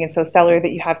upstanding and so stellar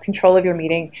that you have control of your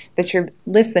meeting, that you're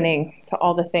listening to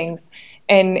all the things,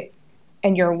 and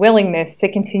your willingness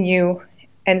to continue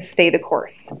and stay the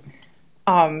course.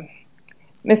 Mr.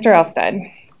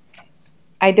 Elstead,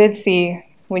 I did see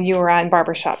when you were on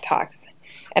Barbershop Talks,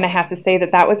 and I have to say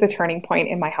that that was a turning point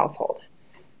in my household.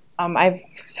 I've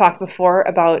talked before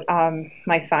about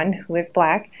my son, who is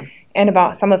Black, and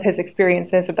about some of his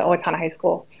experiences at the Owatonna High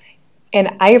School.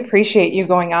 And I appreciate you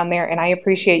going on there, and I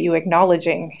appreciate you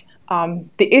acknowledging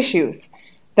the issues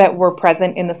that were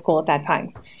present in the school at that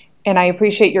time. And I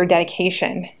appreciate your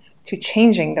dedication to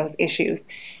changing those issues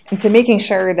and to making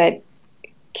sure that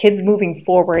kids moving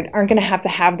forward aren't going to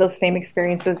have those same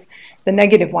experiences, the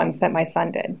negative ones that my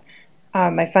son did.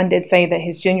 My son did say that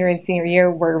his junior and senior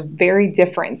year were very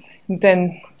different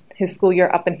than his school year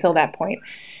up until that point.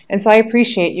 And so I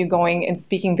appreciate you going and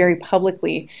speaking very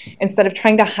publicly instead of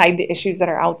trying to hide the issues that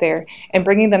are out there and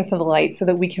bringing them to the light so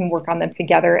that we can work on them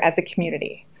together as a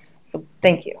community. So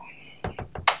thank you.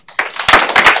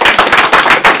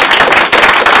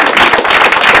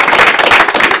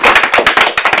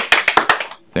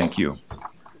 Thank you.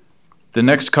 The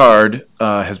next card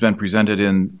has been presented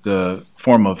in the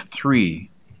form of 3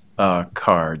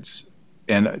 cards.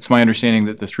 And it's my understanding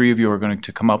that the 3 of you are going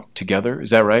to come up together.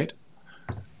 Is that right?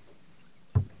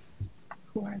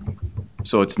 Who are they?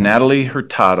 So it's Natalie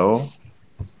Hurtado,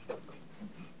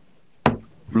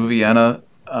 Ruviana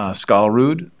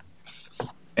Skalrud,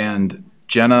 and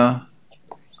Jenna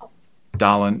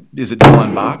Dolan. Is it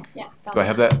Dolan-Bach? Yeah. Do I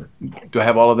have that? Do I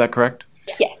have all of that correct?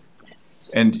 Yes.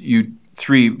 And you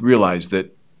 3 realize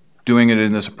that doing it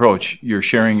in this approach, you're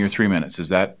sharing your 3 minutes. Is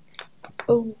that?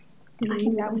 Oh,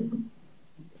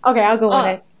 okay, I'll go with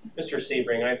it. Mr.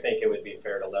 Sebring, I think it would be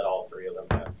fair to let all 3 of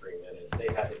them have 3 minutes. They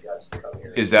had the guts to come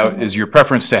here. Is your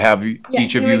preference to have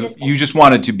each of you? You just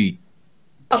wanted to be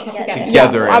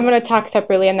together. Yeah, I'm going to talk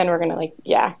separately, and then we're going to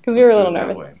because we were a little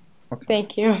nervous. Okay.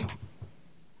 Thank you.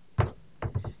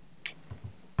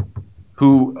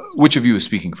 Which of you is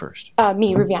speaking first?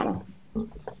 Me, Ruviana.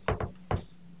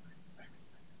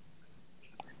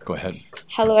 Go ahead.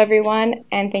 Hello, everyone,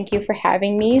 and thank you for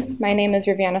having me. My name is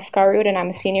Ruviana Skalrud, and I'm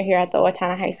a senior here at the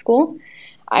Owatonna High School.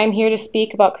 I'm here to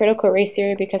speak about critical race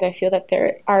theory because I feel that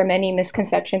there are many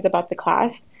misconceptions about the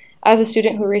class. As a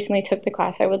student who recently took the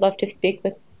class, I would love to speak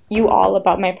with you all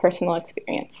about my personal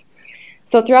experience.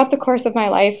 So throughout the course of my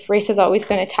life, race has always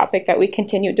been a topic that we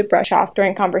continued to brush off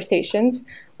during conversations,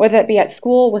 whether it be at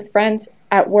school, with friends,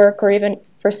 at work, or even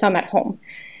for some at home.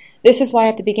 This is why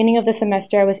at the beginning of the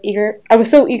semester I was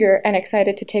so eager and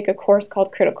excited to take a course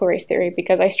called Critical Race Theory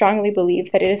because I strongly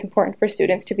believe that it is important for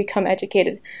students to become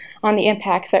educated on the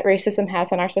impacts that racism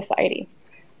has on our society.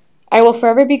 I will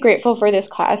forever be grateful for this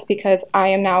class because I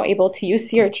am now able to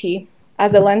use CRT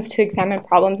as a lens to examine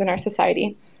problems in our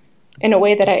society in a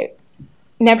way that I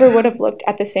never would have looked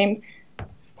at the same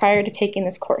prior to taking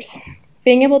this course.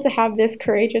 Being able to have these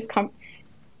courageous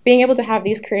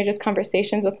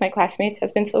conversations with my classmates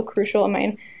has been so crucial in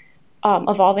my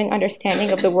evolving understanding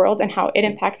of the world and how it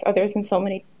impacts others in so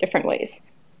many different ways.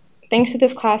 Thanks to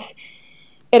this class,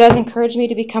 it has encouraged me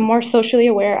to become more socially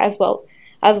aware as well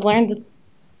as learn the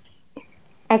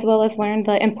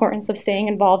importance of staying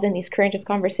involved in these courageous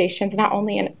conversations, not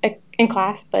only in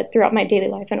class, but throughout my daily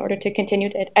life in order to continue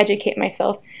to educate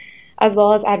myself as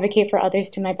well as advocate for others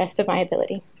to my best of my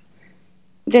ability.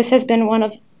 This has been one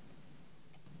of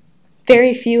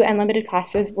very few and limited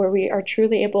classes where we are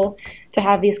truly able to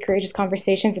have these courageous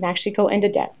conversations and actually go into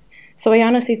depth. So I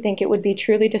honestly think it would be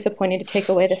truly disappointing to take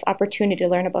away this opportunity to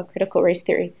learn about critical race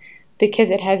theory because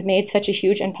it has made such a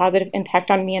huge and positive impact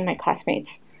on me and my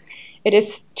classmates. It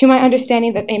is, to my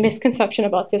understanding, that a misconception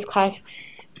about this class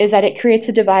is that it creates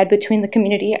a divide between the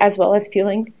community as well as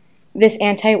fueling this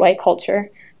anti-white culture.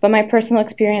 But my personal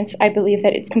experience, I believe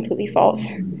that it's completely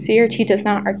false. CRT does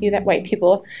not argue that white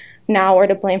people now are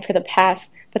to blame for the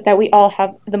past, but that we all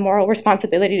have the moral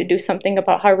responsibility to do something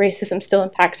about how racism still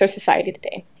impacts our society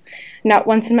today. Not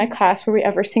once in my class were we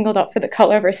ever singled out for the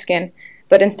color of our skin,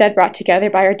 but instead brought together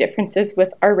by our differences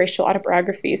with our racial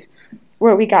autobiographies,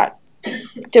 where we got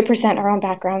to present our own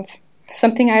backgrounds,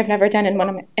 something I have never done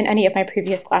in any of my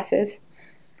previous classes.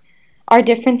 Our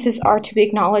differences are to be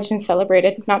acknowledged and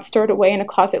celebrated, not stored away in a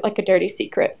closet like a dirty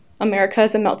secret. America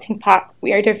is a melting pot.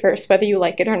 We are diverse, whether you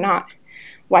like it or not.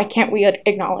 Why can't we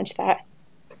acknowledge that?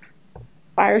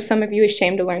 Why are some of you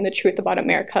ashamed to learn the truth about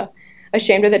America,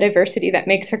 ashamed of the diversity that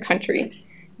makes our country?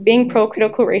 Being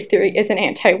pro-critical race theory isn't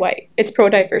anti-white, it's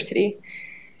pro-diversity.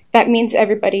 That means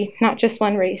everybody, not just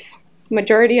one race.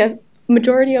 Majority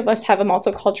of us have a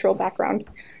multicultural background.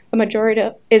 The majority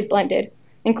is blended,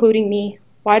 including me,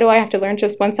 Why do I have to learn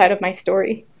just one side of my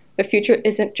story? The future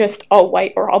isn't just all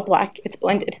white or all black, it's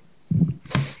blended.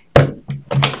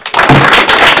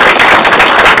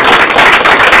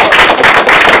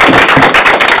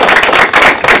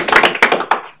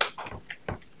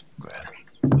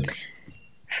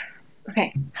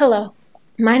 Okay, hello.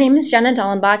 My name is Jenna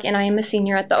Dallenbach, and I am a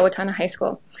senior at the Owatonna High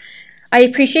School. I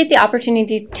appreciate the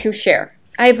opportunity to share.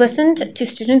 I have listened to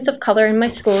students of color in my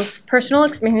school's personal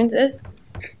experiences,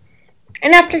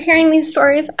 and after hearing these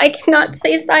stories, I cannot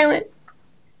stay silent.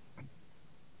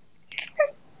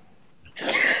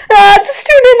 As a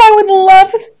student, I would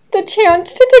love the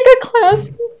chance to take a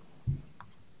class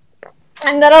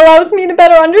and that allows me to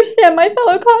better understand my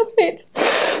fellow classmates.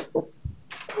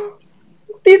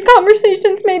 These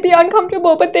conversations may be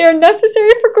uncomfortable, but they are necessary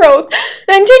for growth.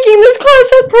 And taking this class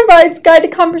that provides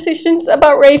guided conversations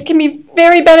about race can be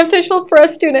very beneficial for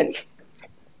us students.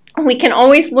 We can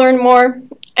always learn more,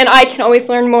 and I can always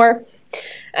learn more.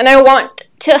 And I want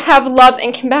to have love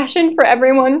and compassion for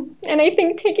everyone. And I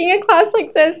think taking a class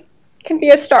like this can be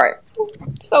a start.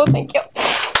 So thank you.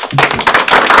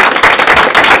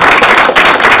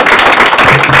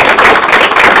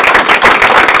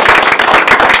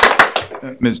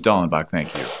 Ms. Dallenbach,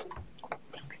 thank you.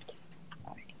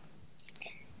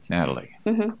 Natalie.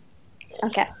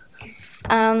 Okay.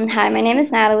 Hi, my name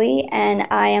is Natalie, and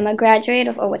I am a graduate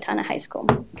of Owatonna High School.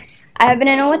 I have been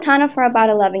in Owatonna for about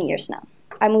 11 years now.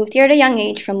 I moved here at a young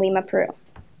age from Lima, Peru.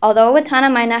 Although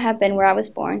Owatonna might not have been where I was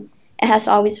born, it has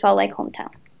always felt like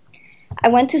hometown. I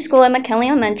went to school at McKinley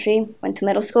Elementary, went to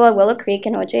middle school at Willow Creek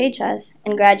and OJHS,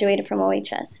 and graduated from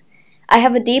OHS. I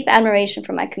have a deep admiration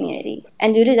for my community,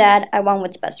 and due to that, I want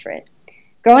what's best for it.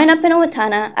 Growing up in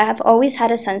Owatonna, I have always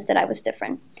had a sense that I was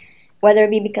different. Whether it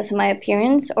be because of my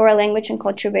appearance or a language and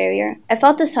culture barrier, I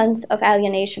felt a sense of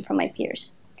alienation from my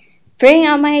peers. Figuring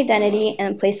out my identity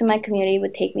and a place in my community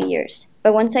would take me years,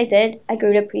 but once I did, I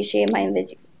grew to appreciate my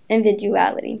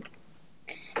individuality.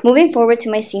 Moving forward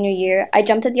to my senior year, I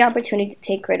jumped at the opportunity to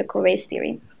take critical race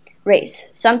theory. Race,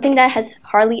 something that has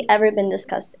hardly ever been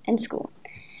discussed in school.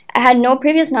 I had no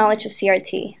previous knowledge of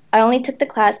CRT. I only took the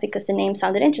class because the name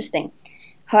sounded interesting.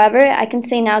 However, I can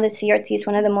say now that CRT is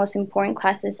one of the most important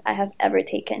classes I have ever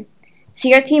taken.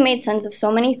 CRT made sense of so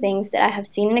many things that I have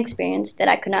seen and experienced that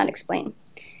I could not explain.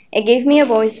 It gave me a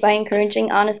voice by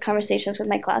encouraging honest conversations with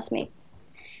my classmates.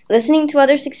 Listening to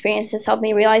others' experiences helped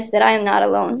me realize that I am not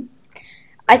alone.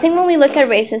 I think when we look at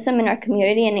racism in our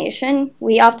community and nation,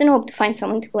 we often hope to find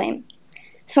someone to blame.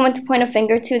 Someone to point a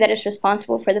finger to that is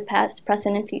responsible for the past,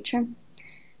 present, and future.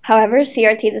 However,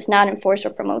 CRT does not enforce or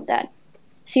promote that.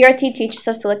 CRT teaches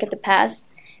us to look at the past,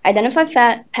 identify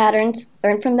patterns,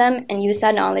 learn from them, and use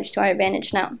that knowledge to our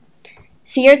advantage now.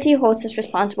 CRT holds us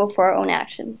responsible for our own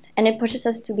actions, and it pushes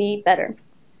us to be better.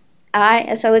 I,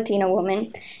 as a Latina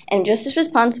woman, am just as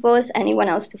responsible as anyone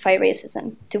else to fight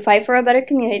racism, to fight for a better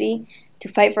community, to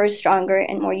fight for a stronger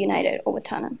and more united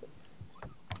Owatonna.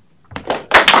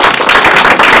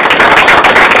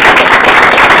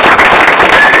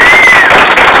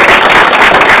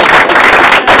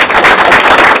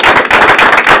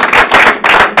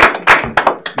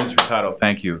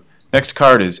 Thank you. Next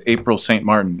card is April St.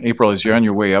 Martin. April, as you're on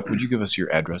your way up, would you give us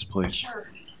your address, please? Sure.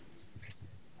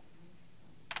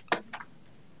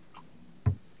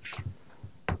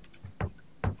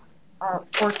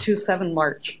 427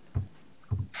 Larch.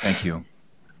 Thank you.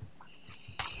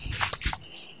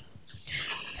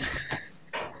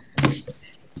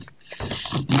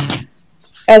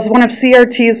 As one of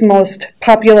CRT's most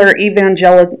popular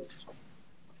evangelical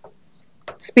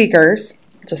speakers,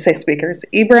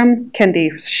 Ibram Kendi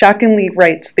shockingly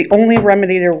writes, "The only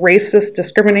remedy to racist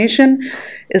discrimination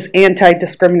is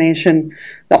anti-discrimination.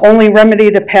 The only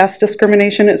remedy to past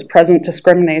discrimination is present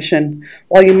discrimination."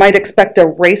 While you might expect a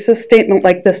racist statement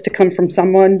like this to come from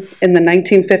someone in the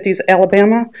 1950s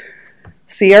Alabama,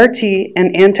 CRT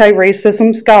and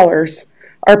anti-racism scholars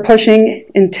are pushing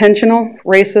intentional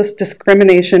racist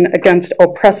discrimination against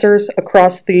oppressors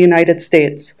across the United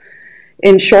States.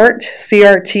 In short,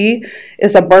 CRT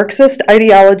is a Marxist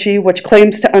ideology which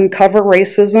claims to uncover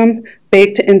racism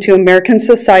baked into American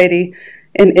society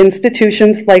in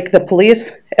institutions like the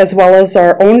police, as well as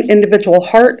our own individual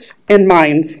hearts and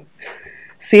minds.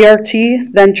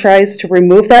 CRT then tries to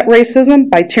remove that racism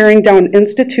by tearing down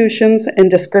institutions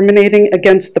and discriminating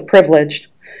against the privileged.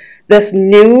 This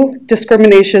new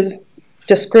discrimination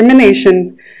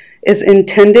is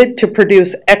intended to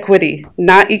produce equity,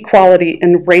 not equality,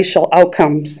 in racial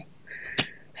outcomes.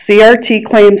 CRT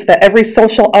claims that every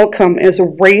social outcome is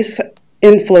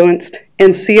race-influenced,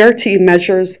 and CRT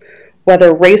measures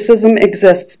whether racism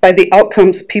exists by the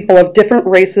outcomes people of different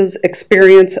races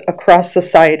experience across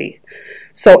society.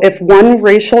 So if one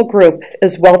racial group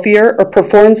is wealthier or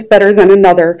performs better than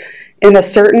another in a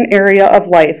certain area of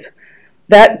life,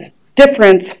 that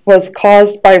difference was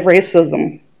caused by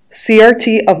racism.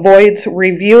 CRT avoids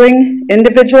reviewing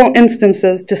individual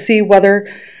instances to see whether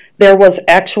there was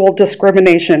actual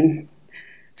discrimination.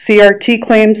 CRT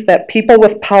claims that people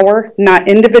with power, not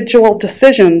individual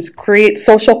decisions, create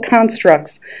social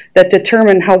constructs that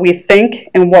determine how we think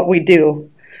and what we do.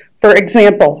 For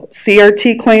example,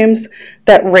 CRT claims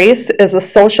that race is a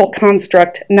social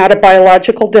construct, not a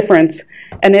biological difference,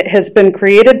 and it has been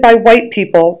created by white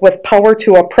people with power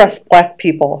to oppress black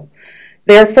people.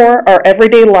 Therefore, our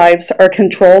everyday lives are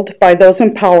controlled by those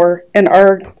in power, and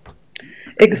our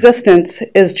existence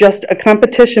is just a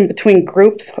competition between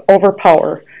groups over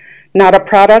power, not a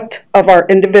product of our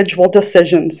individual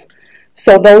decisions.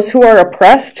 So those who are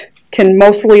oppressed can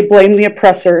mostly blame the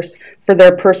oppressors for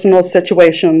their personal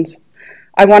situations.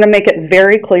 I want to make it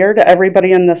very clear to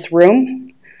everybody in this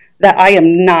room that I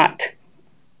am not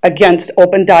against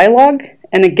open dialogue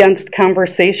and against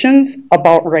conversations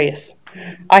about race.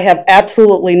 I have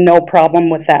absolutely no problem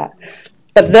with that.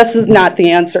 But this is not the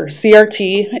answer.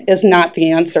 CRT is not the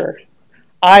answer.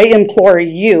 I implore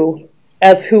you,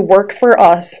 as who work for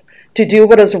us, to do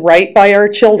what is right by our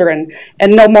children,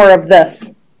 and no more of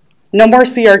this. No more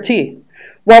CRT.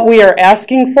 What we are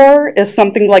asking for is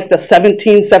something like the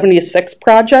 1776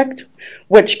 Project,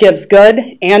 which gives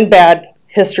good and bad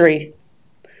history,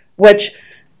 which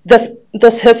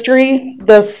this history,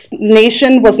 this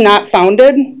nation was not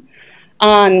founded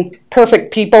on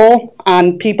perfect people,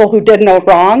 on people who did no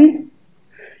wrong,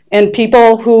 and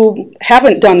people who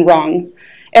haven't done wrong.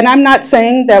 And I'm not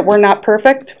saying that we're not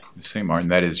perfect. St. Martin,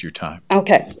 that is your time.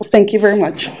 Okay, well, thank you very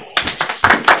much.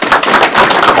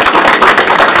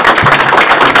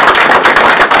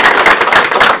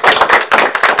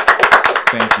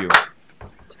 Thank you.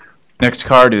 Next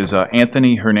card is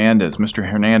Anthony Hernandez. Mr.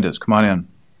 Hernandez, come on in.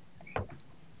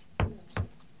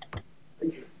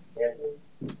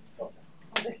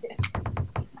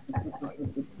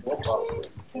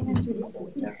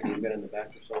 After you've been in the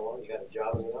back for so long, you got a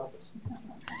job in the office.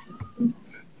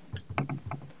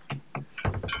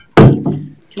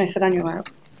 Can I sit on your lap?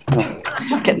 No.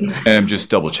 Just kidding. And I'm just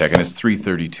double checking. It's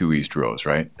 332 East Rose,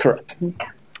 right? Correct.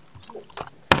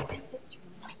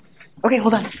 Okay,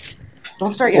 hold on.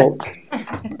 Don't start yet.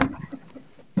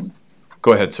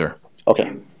 Go ahead, sir.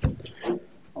 Okay.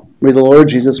 May the Lord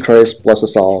Jesus Christ bless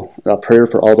us all, and a prayer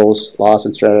for all those lost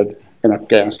and stranded in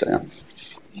Afghanistan.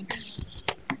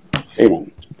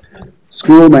 Amen.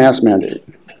 School mask mandate.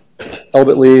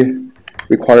 Elbit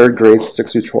required grades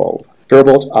 6 through 12.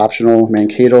 Faribault optional.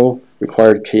 Mankato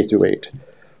required K through 8.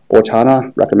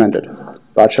 Owatonna recommended.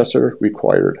 Rochester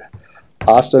required.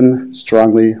 Austin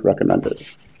strongly recommended.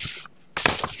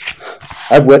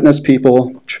 I've witnessed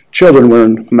people, children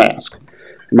wearing a mask.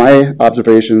 In my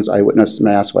observations, I witnessed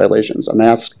mask violations. A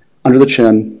mask under the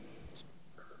chin.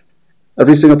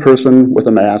 Every single person with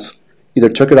a mask either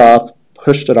took it off,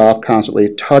 pushed it off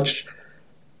constantly, touched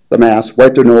the mask,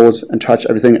 wiped their nose, and touched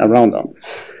everything around them.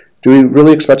 Do we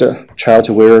really expect a child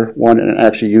to wear one and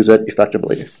actually use it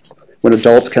effectively when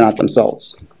adults cannot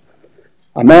themselves?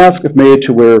 A mask, if made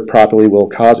to wear properly, will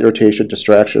cause irritation,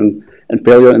 distraction, and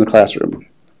failure in the classroom,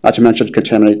 not to mention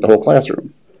contaminate the whole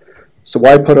classroom. So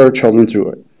why put our children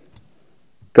through it?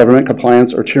 Government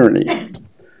compliance or tyranny?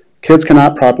 Kids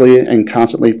cannot properly and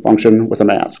constantly function with a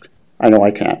mask. I know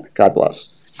I can't. God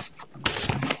bless.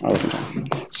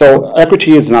 So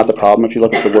equity is not the problem if you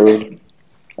look at the word, and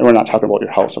we're not talking about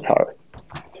your house or car.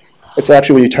 It's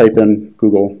actually when you type in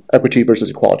Google, equity versus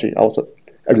equality, also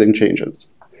everything changes.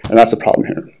 And that's the problem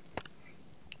here.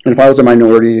 And if I was a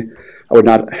minority, I would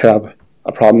not have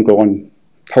a problem going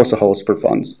house to house for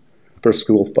funds, for a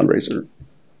school fundraiser.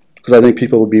 Because I think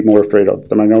people would be more afraid of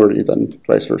the minority than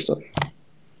vice versa.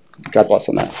 God bless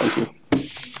on that. Thank you.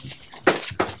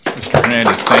 Mr.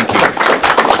 Hernandez, thank you.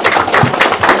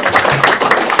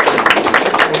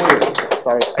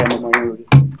 Sorry, I am a minority.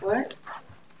 What?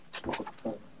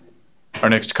 Our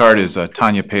next card is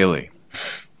Tanya Paley.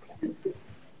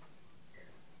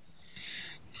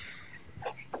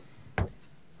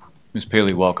 Ms.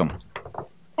 Paley, welcome.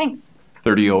 Thanks.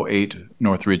 3008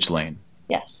 North Ridge Lane.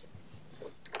 Yes.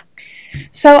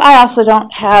 So I also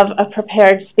don't have a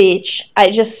prepared speech.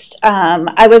 I just,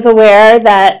 I was aware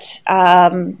that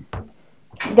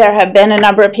there have been a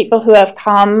number of people who have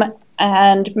come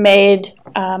and made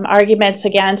arguments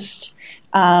against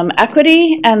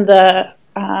equity and the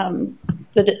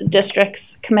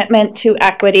district's commitment to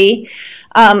equity.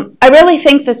 I really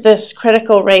think that this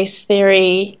critical race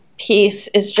theory piece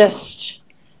is just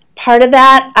part of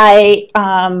that.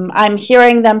 I'm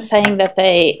hearing them saying that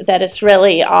it's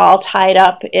really all tied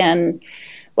up in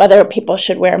whether people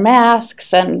should wear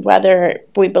masks and whether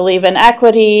we believe in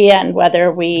equity and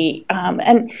whether we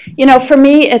and you know, for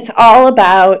me it's all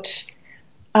about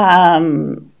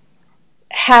having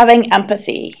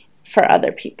empathy for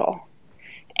other people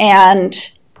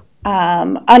and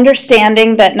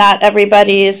understanding that not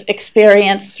everybody's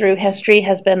experience through history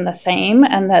has been the same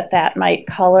and that might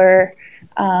color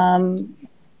the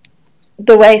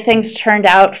way things turned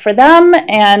out for them.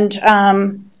 And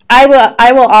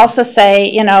I will also say,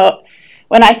 you know,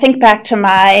 when I think back to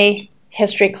my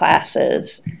history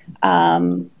classes,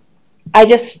 I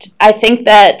think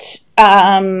that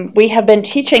we have been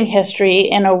teaching history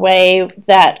in a way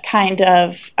that kind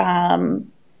of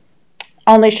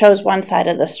only shows one side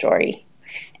of the story.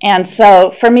 And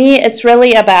so for me, it's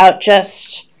really about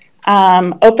just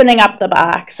opening up the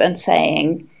box and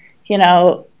saying, you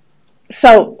know,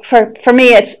 so for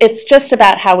me, it's just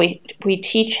about how we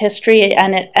teach history,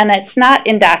 and it's not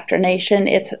indoctrination,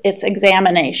 it's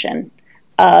examination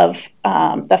of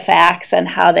the facts and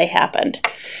how they happened.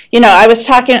 You know, I'm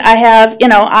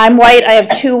white, I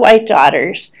have 2 white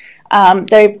daughters.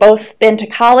 They've both been to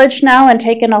college now and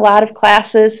taken a lot of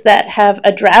classes that have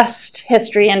addressed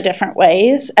history in different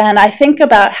ways. And I think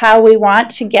about how we want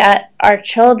to get our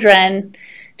children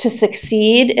to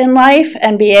succeed in life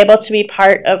and be able to be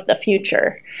part of the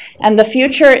future. And the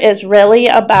future is really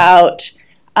about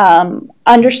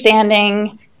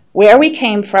understanding where we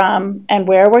came from and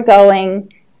where we're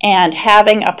going and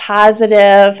having a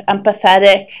positive,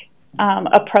 empathetic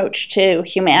approach to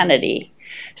humanity.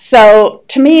 So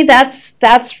to me,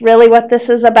 that's really what this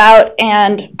is about,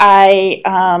 and I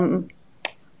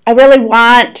really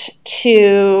want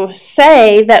to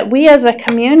say that we as a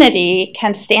community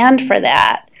can stand for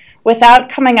that without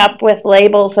coming up with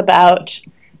labels about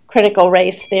critical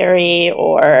race theory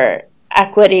or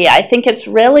equity. I think it's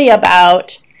really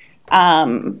about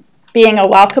being a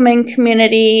welcoming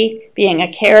community, being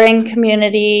a caring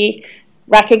community,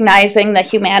 recognizing the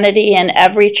humanity in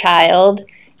every child,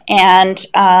 and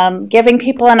giving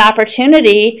people an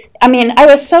opportunity. I mean, I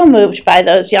was so moved by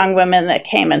those young women that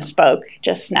came and spoke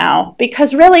just now,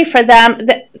 because really for them,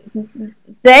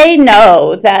 they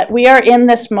know that we are in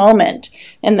this moment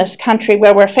in this country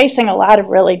where we're facing a lot of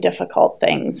really difficult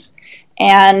things.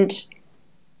 And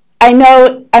I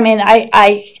know, I mean,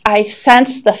 I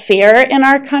sense the fear in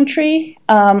our country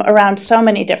around so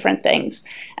many different things.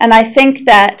 And I think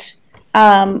that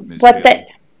what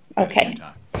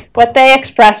they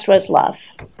expressed was love.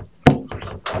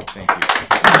 Thank you.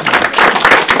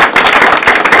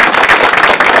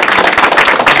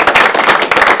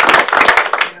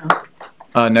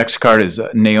 Next card is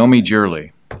Naomi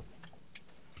Jerley.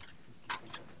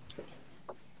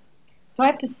 Do I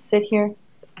have to sit here?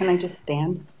 Can I just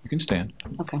stand? You can stand.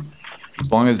 Okay.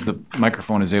 As long as the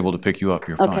microphone is able to pick you up,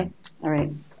 you're fine. Okay. All right.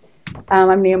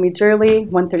 I'm Naomi Jerley,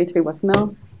 133 West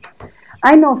Mill.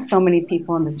 I know so many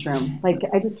people in this room. Like,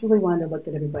 I just really wanted to look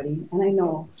at everybody, and I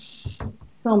know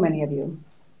so many of you.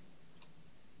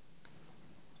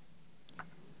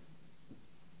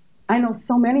 I know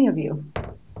so many of you.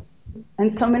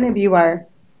 And so many of you are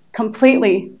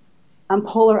completely on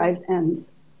polarized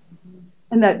ends.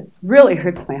 And that really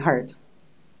hurts my heart.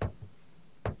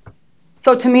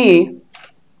 So to me,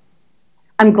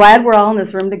 I'm glad we're all in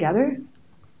this room together,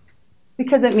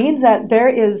 because it means that there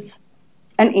is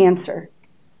an answer.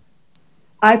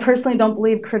 I personally don't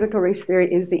believe critical race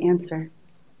theory is the answer.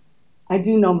 I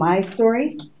do know my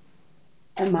story,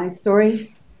 and my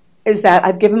story is that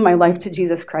I've given my life to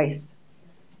Jesus Christ.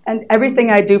 And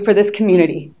everything I do for this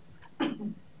community,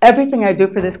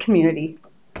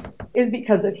 is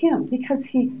because of him, because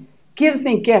he gives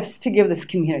me gifts to give this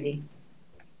community.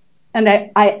 And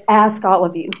I ask all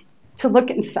of you to look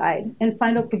inside and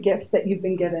find out the gifts that you've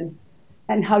been given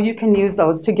and how you can use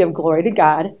those to give glory to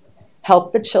God,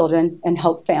 help the children, and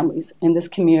help families in this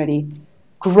community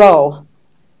grow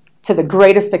to the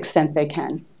greatest extent they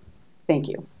can. Thank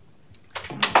you.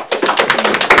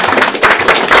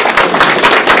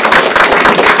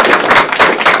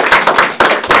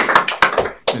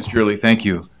 Ms. Jerley, thank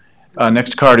you.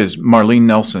 Next card is Marlene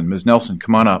Nelson. Ms. Nelson,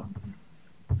 come on up.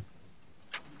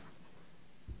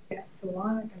 So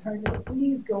long, I can hardly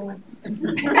please going.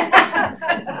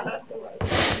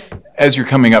 As you're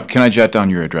coming up, can I jot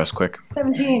down your address quick?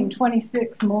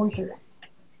 1726 Mosier.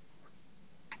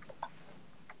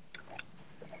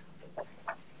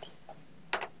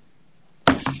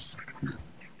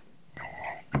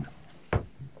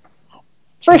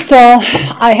 First of all,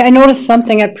 I noticed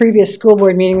something at previous school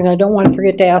board meetings, and I don't want to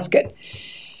forget to ask it.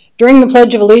 During the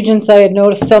Pledge of Allegiance, I had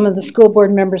noticed some of the school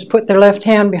board members put their left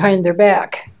hand behind their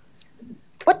back.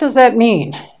 What does that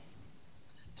mean?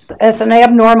 It's an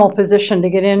abnormal position to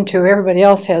get into. Everybody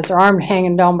else has their arm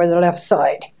hanging down by their left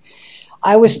side.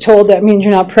 I was told that means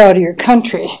you're not proud of your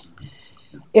country.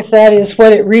 If that is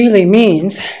what it really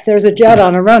means, there's a jet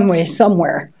on a runway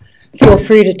somewhere. Feel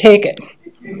free to take it.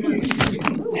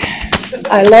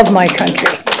 I love my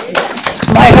country.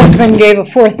 My husband gave a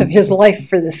fourth of his life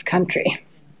for this country.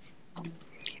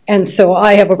 And so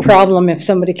I have a problem if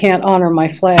somebody can't honor my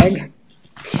flag.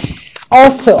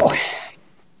 Also,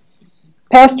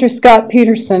 Pastor Scott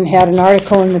Peterson had an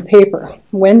article in the paper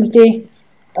Wednesday,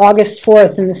 August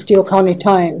 4th in the Steele County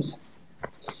Times.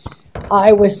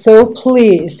 I was so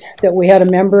pleased that we had a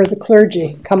member of the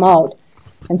clergy come out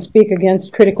and speak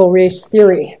against critical race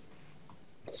theory.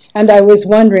 And I was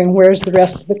wondering, where's the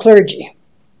rest of the clergy?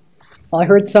 Well, I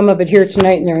heard some of it here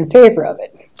tonight and they're in favor of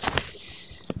it.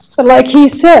 But like he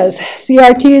says,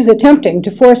 CRT is attempting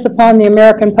to force upon the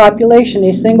American population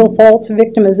a single false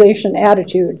victimization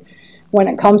attitude when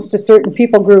it comes to certain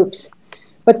people groups.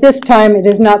 But this time it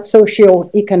is not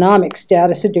socioeconomic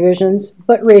status divisions,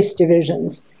 but race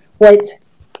divisions, whites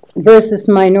versus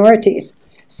minorities.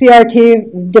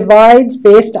 CRT divides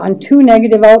based on two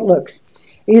negative outlooks.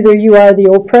 Either you are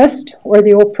the oppressed or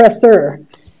the oppressor,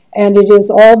 and it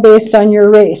is all based on your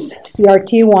race.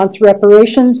 CRT wants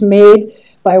reparations made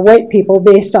by white people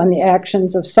based on the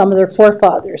actions of some of their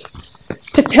forefathers.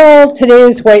 To tell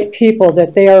today's white people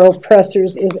that they are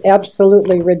oppressors is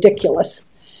absolutely ridiculous.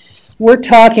 We're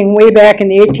talking way back in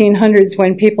the 1800s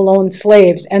when people owned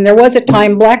slaves, and there was a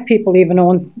time black people even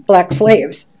owned black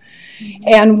slaves.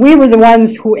 And we were the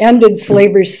ones who ended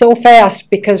slavery so fast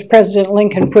because President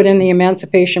Lincoln put in the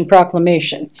Emancipation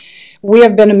Proclamation. We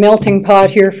have been a melting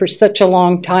pot here for such a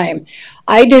long time.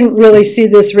 I didn't really see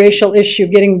this racial issue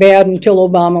getting bad until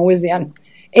Obama was in.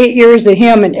 8 years of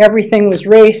him and everything was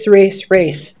race, race,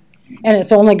 race. And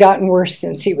it's only gotten worse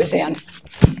since he was in.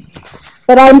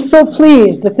 But I'm so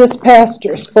pleased that this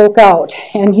pastor spoke out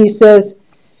and he says,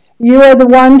 you are the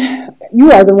one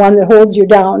that holds you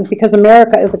down because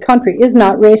America as a country is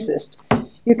not racist.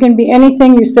 You can be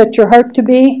anything you set your heart to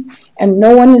be, and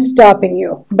no one is stopping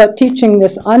you. But teaching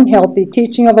this unhealthy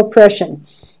teaching of oppression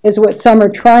is what some are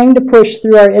trying to push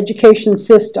through our education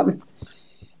system.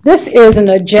 This is an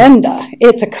agenda.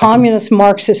 It's a communist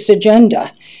Marxist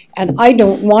agenda, and I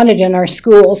don't want it in our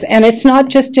schools. And it's not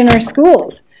just in our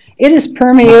schools. It is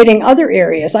permeating other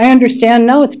areas. I understand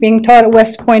now it's being taught at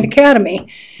West Point Academy.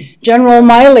 General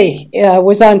Miley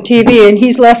was on TV, and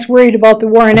he's less worried about the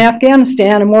war in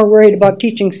Afghanistan and more worried about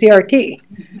teaching CRT.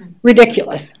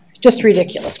 Ridiculous. Just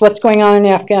ridiculous. What's going on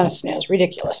in Afghanistan is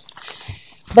ridiculous.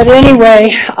 But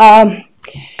anyway,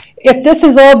 if this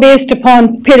is all based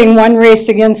upon pitting one race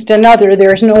against another,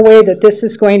 there's no way that this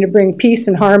is going to bring peace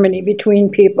and harmony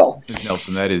between people. Ms.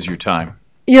 Nelson, that is your time.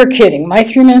 You're kidding. My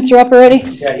 3 minutes are up already?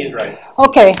 Yeah, he's right.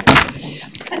 Okay.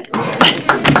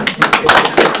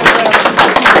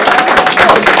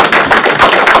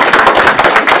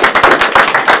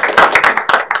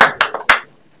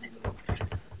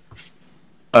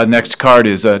 Next card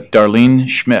is Darlene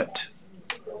Schmidt.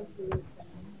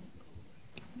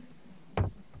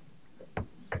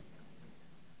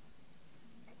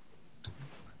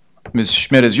 Ms.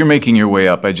 Schmidt, as you're making your way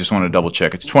up, I just want to double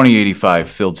check. It's 2085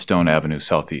 Fieldstone Avenue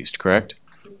Southeast, correct?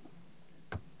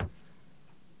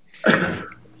 I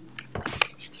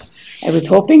was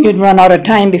hoping you'd run out of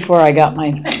time before I got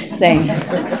my thing.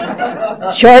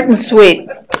 Short and sweet.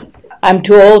 I'm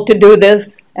too old to do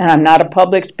this, and I'm not a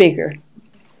public speaker.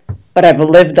 But I've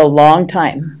lived a long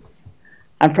time.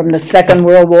 I'm from the Second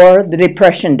World War, the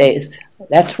Depression days.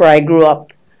 That's where I grew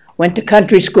up. Went to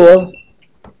country school.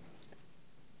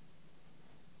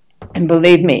 And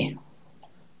believe me,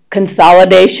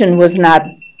 consolidation was not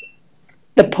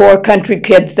the poor country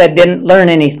kids that didn't learn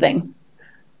anything.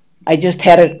 I just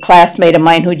had a classmate of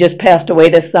mine who just passed away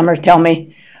this summer tell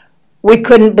me, we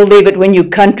couldn't believe it when you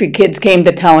country kids came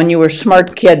to town. You were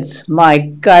smart kids. My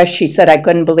gosh, she said, I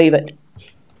couldn't believe it.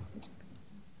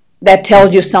 That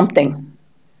tells you something.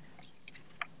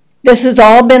 This has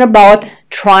all been about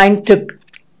trying to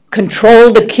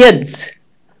control the kids.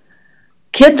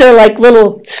 Kids are like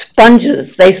little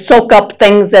sponges. They soak up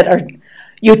things that are,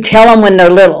 you tell them when they're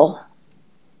little.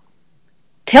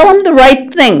 Tell them the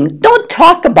right thing. Don't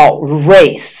talk about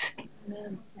race.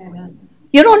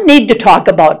 You don't need to talk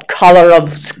about color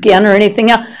of skin or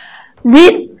anything else.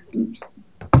 Read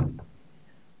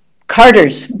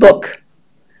Carter's book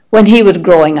when he was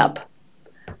growing up.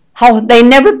 how they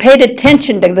never paid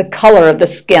attention to the color of the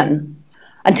skin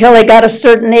until they got a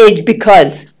certain age,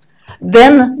 because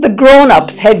then the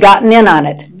grown-ups had gotten in on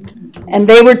it. And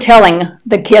they were telling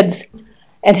the kids,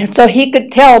 and so he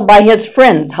could tell by his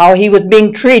friends how he was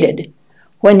being treated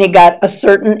when he got a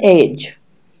certain age.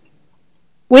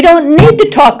 We don't need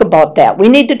to talk about that. We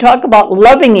need to talk about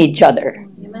loving each other.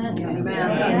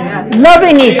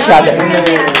 Loving each other.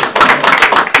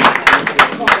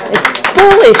 It's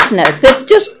foolishness. It's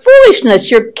just foolishness.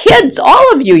 You're kids,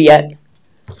 all of you yet.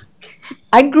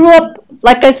 I grew up,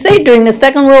 like I say, during the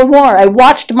Second World War. I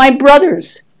watched my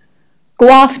brothers go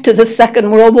off to the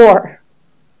Second World War.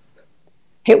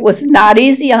 It was not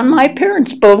easy on my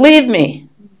parents, believe me.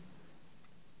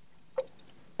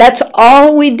 That's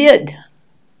all we did.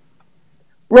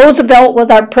 Roosevelt was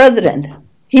our president.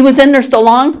 He was in there so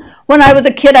long. When I was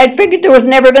a kid, I figured there was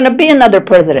never going to be another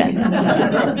president.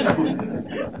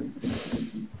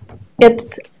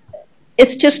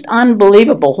 It's just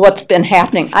unbelievable what's been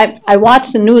happening. I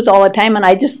watch the news all the time, and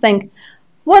I just think,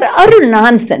 what utter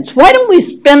nonsense. Why don't we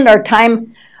spend our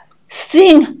time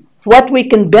seeing what we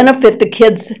can benefit the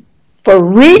kids for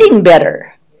reading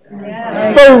better, for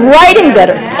writing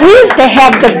better? We used to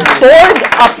have the board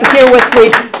up here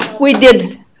with we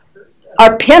did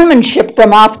our penmanship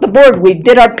from off the board. We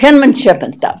did our penmanship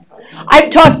and stuff. I've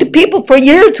talked to people for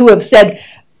years who have said,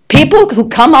 people who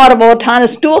come out of Owatonna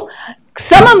school,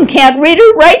 some of them can't read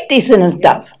or write decent and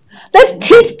stuff. Let's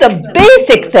teach the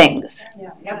basic things.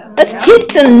 Let's teach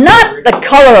them not the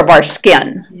color of our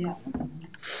skin.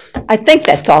 I think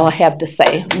that's all I have to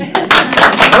say.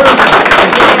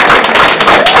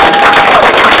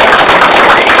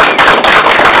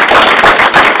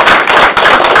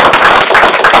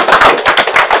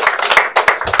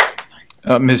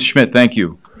 Ms. Schmidt, thank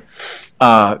you.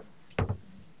 That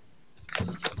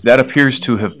appears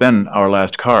to have been our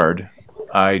last card.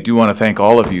 I do want to thank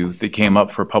all of you that came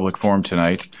up for public forum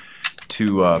tonight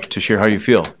to share how you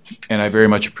feel. And I very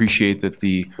much appreciate that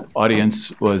the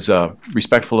audience was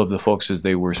respectful of the folks as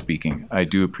they were speaking. I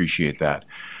do appreciate that.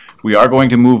 We are going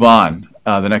to move on.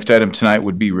 The next item tonight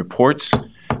would be reports.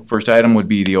 First item would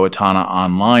be the Owatonna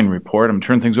Online report. I'm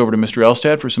turning things over to Mr.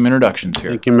 Elstad for some introductions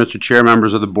here. Thank you, Mr. Chair,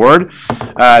 members of the board.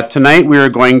 Tonight we are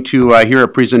going to hear a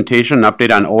presentation, an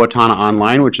update on Owatonna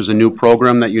Online, which is a new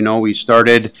program that you know we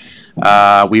started.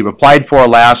 We've applied for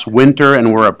last winter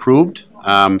and were approved.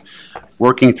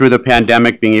 Working through the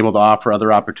pandemic, being able to offer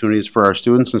other opportunities for our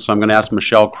students. And so I'm going to ask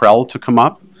Michelle Krell to come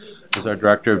up as our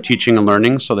Director of Teaching and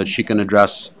Learning so that she can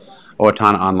address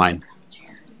Owatonna Online.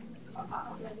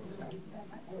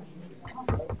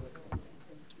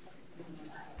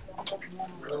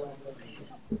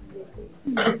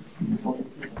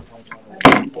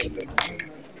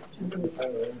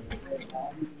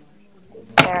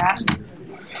 Sarah.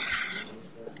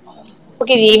 Well,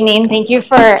 good evening. Thank you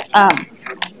for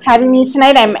having me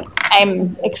tonight.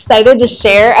 I'm excited to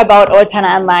share about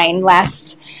Owatonna Online.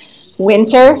 Last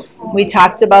winter, we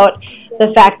talked about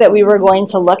the fact that we were going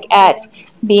to look at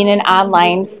being an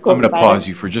online school. I'm going to pause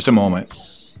you for just a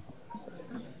moment.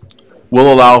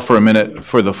 We'll allow for a minute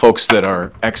for the folks that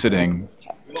are exiting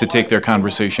to take their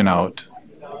conversation out.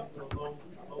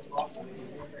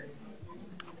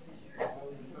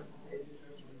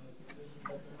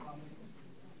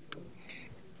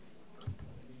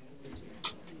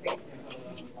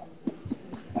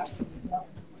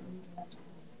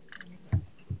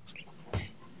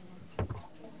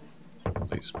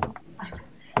 Please.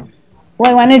 Well,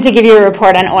 I wanted to give you a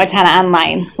report on Owatonna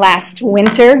Online. Last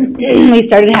winter, we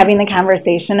started having the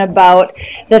conversation about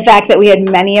the fact that we had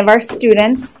many of our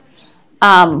students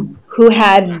who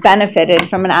had benefited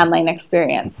from an online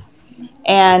experience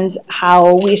and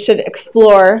how we should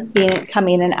explore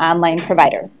becoming an online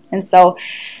provider. And so,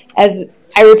 as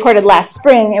I reported last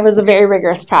spring, it was a very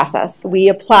rigorous process. We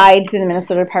applied through the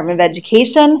Minnesota Department of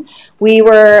Education. We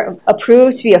were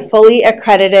approved to be a fully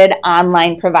accredited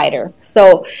online provider.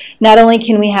 So not only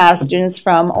can we have students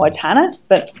from Owatonna,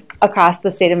 but across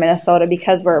the state of Minnesota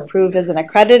because we're approved as an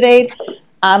accredited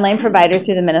online provider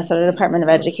through the Minnesota Department of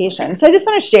Education. So I just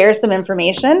want to share some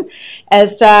information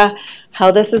as to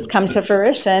how this has come to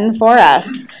fruition for us.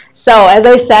 So as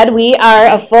I said, we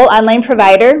are a full online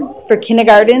provider for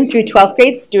kindergarten through 12th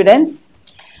grade students,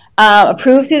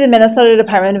 approved through the Minnesota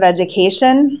Department of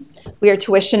Education. We are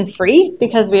tuition free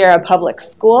because we are a public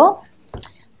school.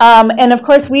 And of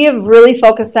course, we have really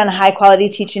focused on high quality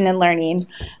teaching and learning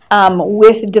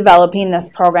with developing this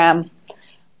program.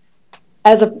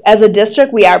 As a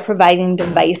district, we are providing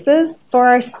devices for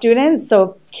our students.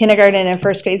 So kindergarten and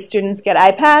first grade students get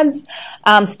iPads.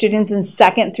 Students in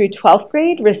 2nd through 12th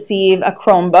grade receive a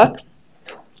Chromebook.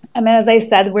 I mean, as I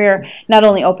said, we're not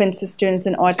only open to students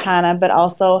in Owatonna, but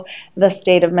also the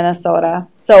state of Minnesota.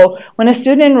 So when a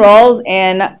student enrolls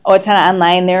in Owatonna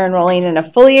Online, they're enrolling in a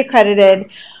fully accredited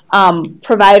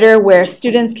provider where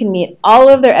students can meet all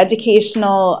of their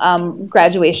educational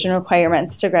graduation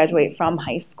requirements to graduate from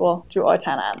high school through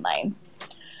Owatonna Online.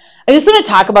 I just want to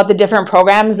talk about the different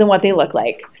programs and what they look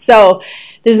like. So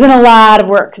there's been a lot of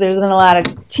work. There's been a lot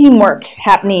of teamwork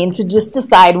happening to just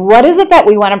decide what is it that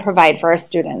we want to provide for our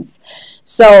students.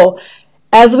 So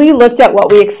as we looked at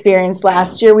what we experienced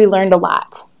last year, we learned a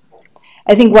lot.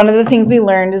 I think one of the things we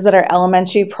learned is that our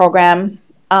elementary program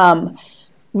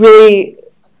really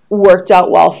worked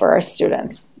out well for our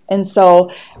students. And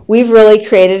so we've really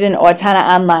created an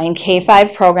Owatonna Online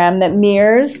K-5 program that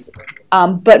mirrors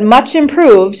but much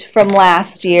improved from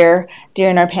last year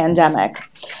during our pandemic.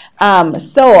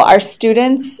 So our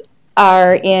students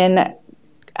are in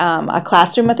a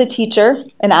classroom with a teacher,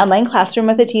 an online classroom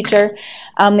with a teacher.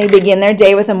 They begin their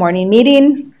day with a morning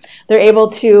meeting. They're able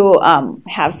to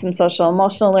have some social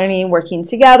emotional learning, working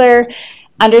together,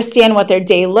 understand what their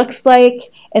day looks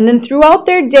like. And then throughout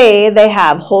their day, they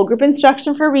have whole group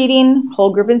instruction for reading,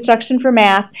 whole group instruction for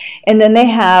math, and then they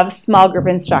have small group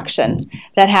instruction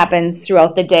that happens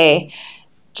throughout the day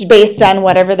based on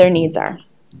whatever their needs are.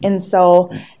 And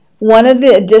so one of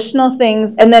the additional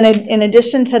things, and then in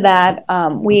addition to that,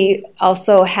 we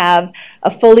also have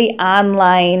a fully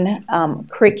online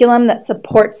curriculum that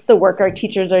supports the work our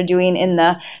teachers are doing in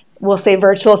the, we'll say,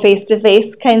 virtual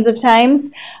face-to-face kinds of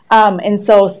times. And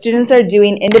so students are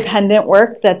doing independent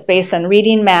work that's based on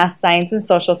reading, math, science, and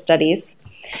social studies.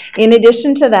 In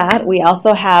addition to that, we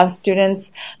also have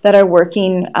students that are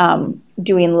working,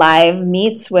 doing live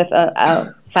meets with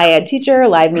a Phi-Ed teacher,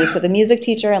 live meets with a music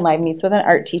teacher, and live meets with an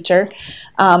art teacher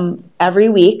every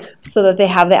week so that they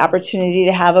have the opportunity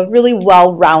to have a really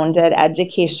well-rounded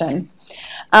education.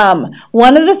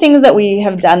 One of the things that we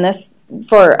have done this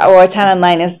for Owatonna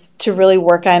Online is to really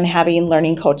work on having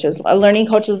learning coaches. A learning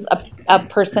coach is a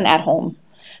person at home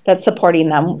that's supporting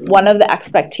them. One of the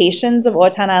expectations of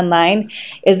Owatonna Online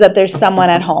is that there's someone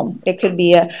at home. It could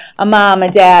be a mom, a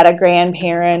dad, a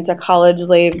grandparent, a college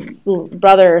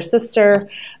brother or sister,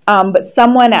 but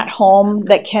someone at home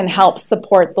that can help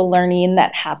support the learning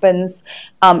that happens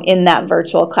in that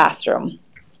virtual classroom.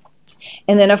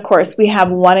 And then, of course, we have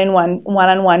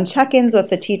one-on-one check-ins with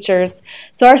the teachers.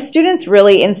 So our students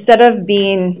really, instead of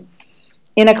being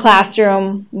in a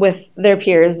classroom with their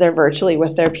peers, they're virtually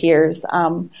with their peers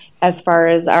as far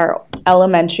as our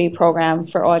elementary program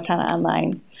for Owatonna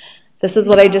Online. This is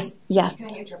what I just, yes.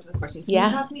 Can I interrupt with a question? Can Yeah.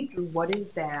 you talk me through what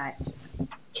does that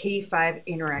K-5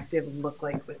 interactive look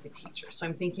like with the teacher? So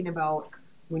I'm thinking about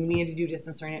when we had to do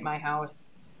distance learning at my house,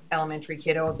 elementary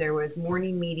kiddo, there was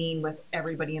morning meeting with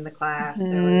everybody in the class.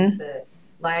 There was the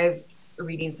live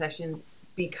reading sessions.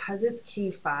 Because it's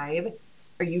K-5,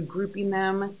 are you grouping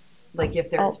them? Like if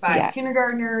there's 5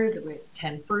 kindergartners with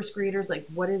 10 first graders, like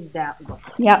what does that look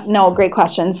like? Yeah, no, great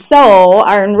question. So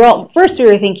first we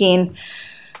were thinking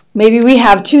maybe we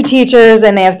have 2 teachers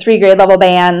and they have 3 grade level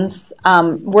bands.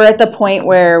 We're at the point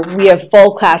where we have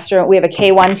full classroom. We have a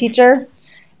K1 teacher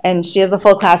and she has a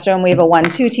full classroom. We have a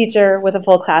 1-2 teacher with a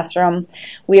full classroom.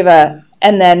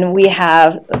 And then we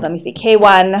have, let me see,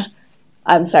 K1,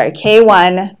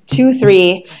 2,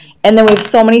 3, and then we have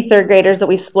so many 3rd graders that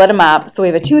we split them up. So we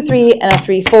have a 2-3 and a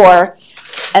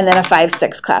 3-4, and then a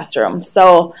 5-6 classroom.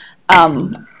 So,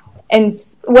 and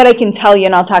what I can tell you,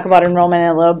 and I'll talk about enrollment in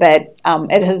a little bit,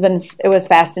 it was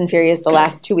fast and furious the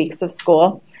last 2 weeks of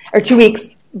school, or 2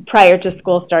 weeks prior to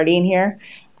school starting here,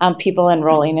 people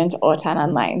enrolling into Owatonna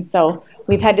Online. So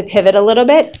we've had to pivot a little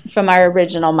bit from our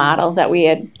original model that we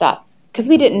had thought, because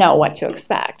we didn't know what to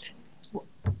expect.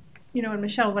 You know, and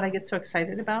Michelle, what I get so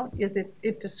excited about is it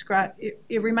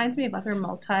reminds me of other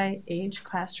multi-age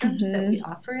classrooms that we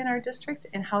offer in our district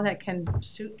and how that can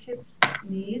suit kids'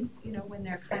 needs, you know, when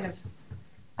they're kind of,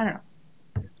 I don't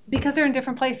know, because they're in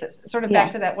different places. Sort of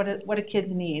back to that, what do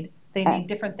kids need? They need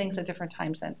different things at different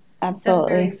times. And absolutely.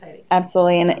 That's very exciting.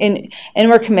 Absolutely. And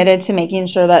we're committed to making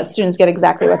sure that students get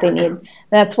exactly what they need.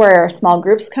 That's where our small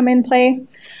groups come in play.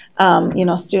 You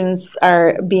know, students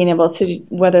are being able to,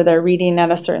 whether they're reading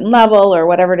at a certain level or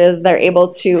whatever it is, they're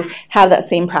able to have that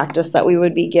same practice that we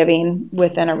would be giving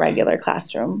within a regular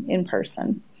classroom in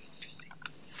person.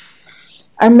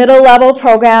 Our middle level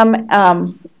program,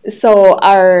 so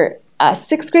our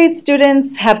 6th grade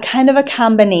students have kind of a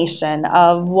combination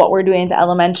of what we're doing at the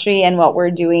elementary and what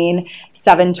we're doing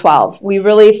 7-12. We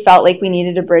really felt like we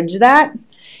needed to bridge that.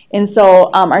 And so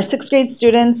our sixth grade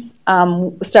students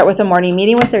start with a morning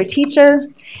meeting with their teacher,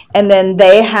 and then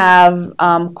they have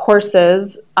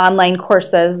courses, online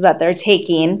courses that they're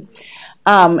taking.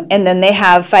 And then they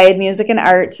have Phi Ed Music and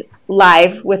Art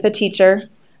live with a teacher,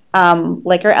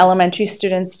 like our elementary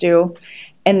students do.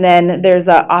 And then there's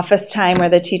an office time where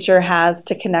the teacher has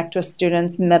to connect with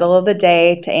students middle of the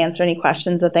day to answer any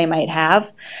questions that they might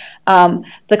have.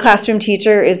 The classroom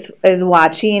teacher is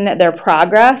watching their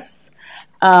progress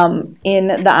in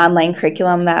the online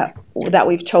curriculum that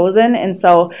we've chosen. And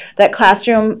so that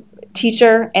classroom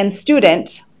teacher and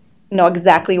student know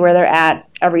exactly where they're at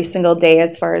every single day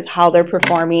as far as how they're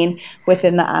performing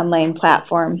within the online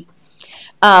platform.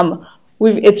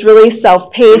 It's really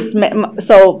self-paced,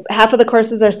 so half of the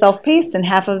courses are self-paced and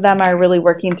half of them are really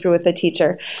working through with a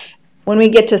teacher. When we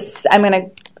get to, I'm going to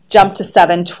jump to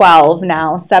 712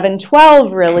 now.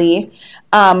 712 really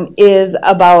is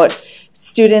about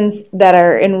students that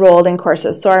are enrolled in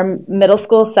courses. So our middle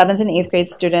school 7th and 8th grade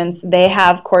students, they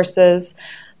have courses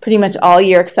pretty much all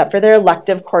year except for their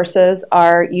elective courses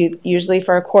are usually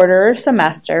for a quarter or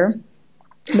semester.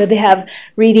 But they have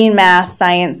reading, math,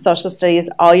 science, social studies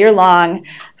all year long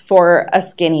for a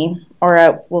skinny,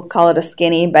 or we'll call it a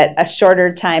skinny, but a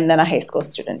shorter time than a high school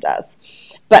student does,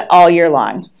 but all year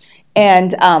long.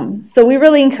 And so we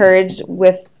really encourage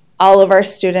with all of our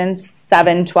students,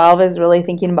 712 is really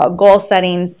thinking about goal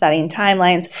setting, setting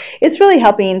timelines. It's really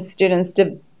helping students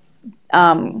to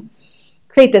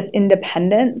create this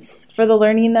independence for the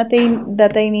learning that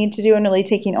they need to do and really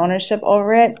taking ownership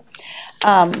over it.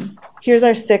 Here's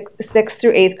our 6th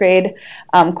through 8th grade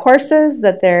courses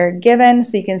that they're given.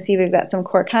 So you can see we've got some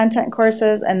core content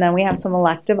courses, and then we have some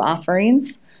elective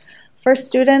offerings for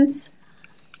students.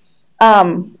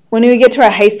 When we get to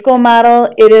our high school model,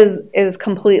 it is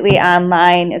completely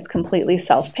online. It's completely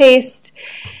self-paced.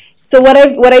 So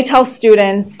what I tell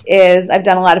students is, I've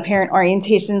done a lot of parent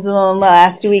orientations in the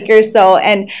last week or so,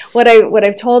 and what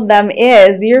I've told them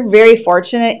is, you're very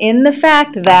fortunate in the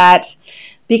fact that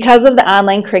because of the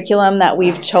online curriculum that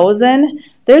we've chosen,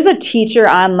 there's a teacher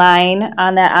online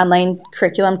on that online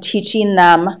curriculum teaching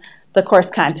them the course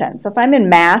content. So if I'm in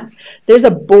math, there's a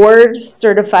board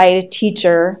certified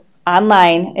teacher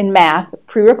online in math,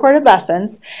 pre-recorded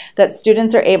lessons that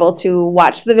students are able to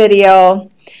watch the video.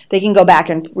 They can go back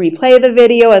and replay the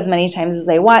video as many times as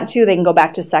they want to. They can go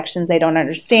back to sections they don't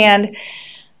understand.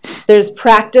 There's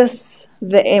practice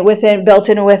built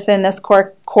in within this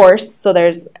course. So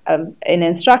there's an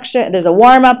instruction, there's a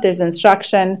warm-up, there's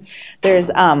instruction,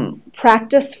 there's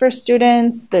practice for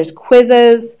students, there's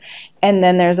quizzes, and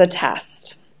then there's a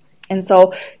test. And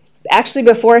so actually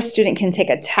before a student can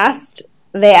take a test,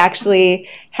 they actually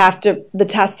the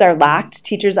tests are locked.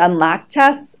 Teachers unlock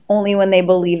tests only when they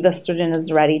believe the student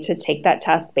is ready to take that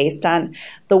test based on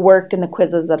the work and the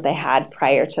quizzes that they had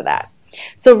prior to that.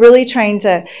 So really trying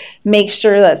to make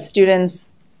sure that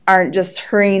students aren't just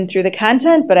hurrying through the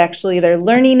content, but actually they're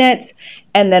learning it,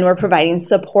 and then we're providing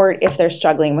support if they're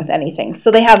struggling with anything. So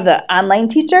they have the online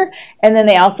teacher, and then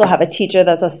they also have a teacher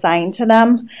that's assigned to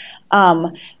them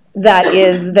that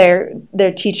is their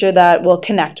teacher that will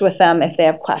connect with them if they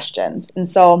have questions. And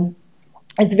so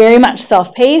it's very much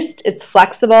self-paced, it's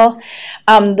flexible.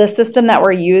 The system that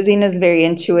we're using is very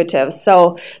intuitive.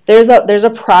 So there's a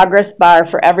progress bar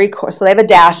for every course. So they have a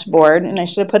dashboard, and I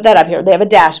should have put that up here. They have a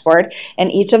dashboard,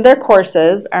 and each of their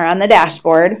courses are on the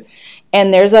dashboard.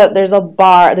 And there's a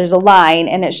bar, there's a line,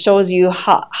 and it shows you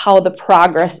how the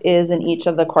progress is in each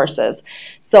of the courses.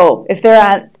 So if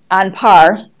they're on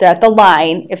par, they're at the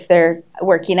line. If they're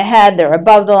working ahead, they're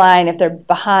above the line. If they're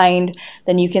behind,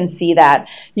 then you can see that.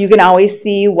 You can always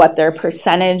see what their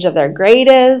percentage of their grade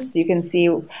is. You can see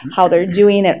how they're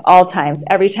doing at all times.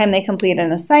 Every time they complete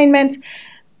an assignment,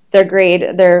 their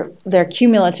grade, their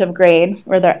cumulative grade,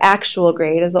 or their actual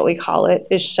grade is what we call it,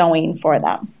 is showing for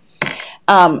them.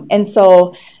 And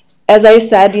so, as I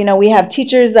said, we have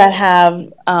teachers that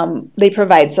have, they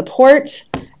provide support.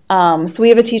 So we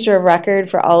have a teacher of record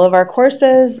for all of our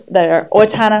courses that are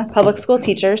Owatonna public school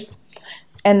teachers.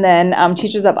 And then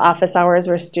teachers have office hours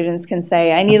where students can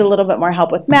say, I need a little bit more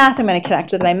help with math. I'm going to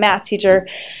connect with my math teacher.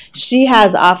 She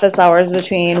has office hours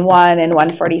between 1 and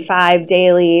 1:45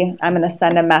 daily. I'm going to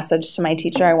send a message to my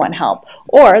teacher, I want help.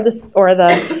 Or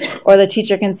the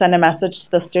teacher can send a message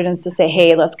to the students to say,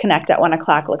 hey, let's connect at 1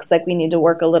 o'clock. Looks like we need to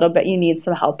work a little bit. You need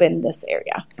some help in this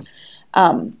area.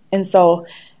 And so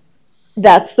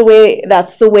that's the way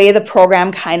the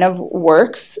program kind of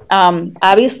works.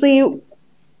 Obviously,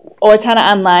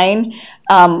 Owatonna Online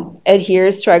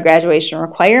adheres to our graduation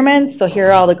requirements. So here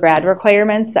are all the grad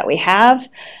requirements that we have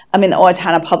in the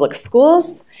Owatonna Public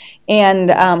Schools.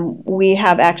 And we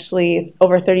have actually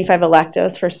over 35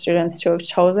 electives for students to have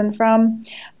chosen from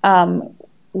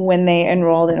when they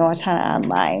enrolled in Owatonna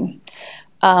Online.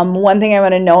 One thing I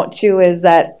want to note too is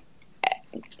that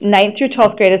 9th through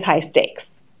 12th grade is high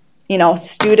stakes. You know,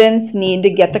 students need to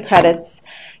get the credits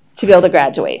to be able to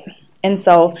graduate. And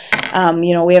so,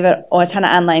 you know, we have an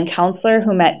Owatonna Online counselor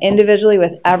who met individually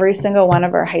with every single one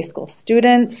of our high school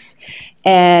students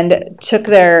and took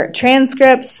their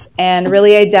transcripts and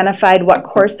really identified what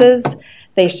courses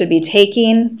they should be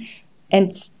taking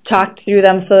and talked through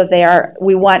them so that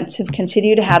we want to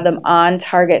continue to have them on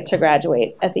target to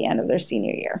graduate at the end of their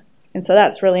senior year. And so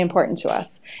that's really important to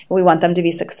us. We want them to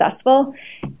be successful.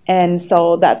 And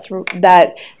so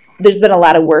there's been a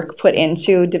lot of work put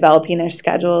into developing their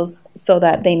schedules so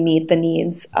that they meet the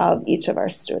needs of each of our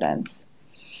students.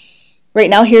 Right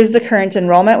now, here's the current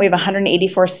enrollment. We have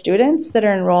 184 students that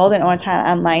are enrolled in Owatonna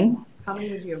Online. How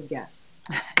many would you have guessed?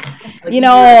 You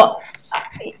know,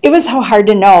 it was so hard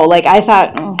to know. Like, I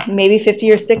thought maybe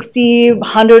 50 or 60,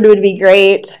 100 would be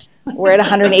great. We're at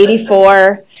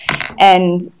 184.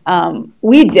 And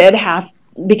we did have,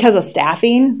 because of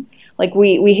staffing, like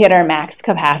we hit our max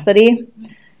capacity.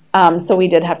 So we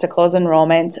did have to close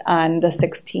enrollment on the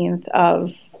 16th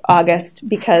of August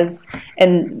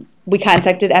and we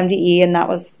contacted MDE, and that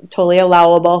was totally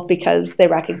allowable because they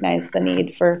recognized the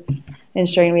need for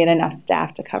ensuring we had enough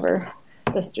staff to cover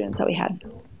the students that we had.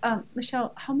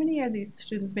 Michelle, how many are these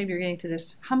students, maybe you're getting to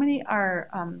this, how many are,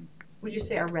 would you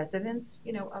say are residents,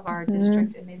 you know, of our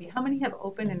district, and maybe how many have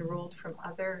open enrolled from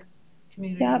other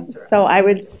communities? Yep, so I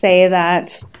would say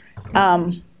that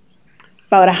about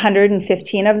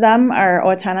 115 of them are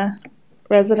Owatonna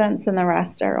residents and the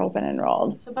rest are open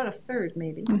enrolled. So about a third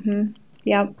maybe.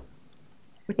 Yep.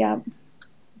 Yep.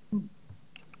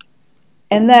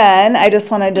 And then I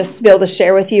just want to be able to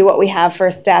share with you what we have for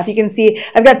staff. You can see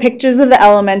I've got pictures of the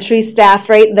elementary staff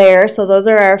right there. So those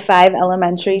are our 5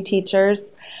 elementary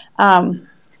teachers. And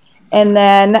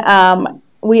then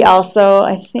we also,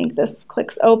 I think this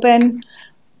clicks open.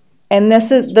 And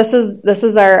this is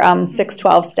our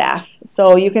 612 staff.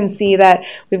 So you can see that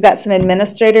we've got some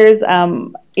administrators.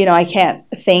 You know, I can't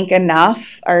thank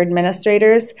enough our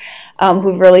administrators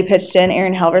who've really pitched in.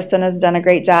 Erin Halverson has done a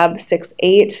great job,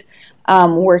 6'8",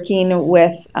 working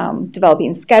with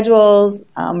developing schedules.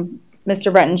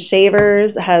 Mr. Brenton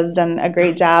Shavers has done a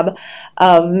great job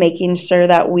of making sure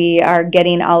that we are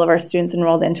getting all of our students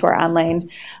enrolled into our online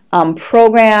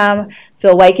program.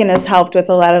 Phil Wyken has helped with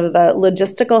a lot of the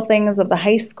logistical things of the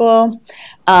high school.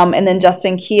 And then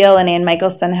Justin Keel and Ann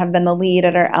Michelson have been the lead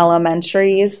at our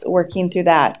elementaries working through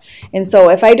that. And so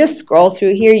if I just scroll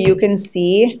through here, you can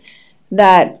see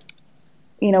that,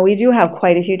 you know, we do have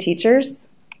quite a few teachers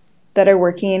that are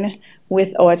working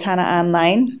with Owatonna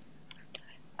Online.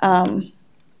 And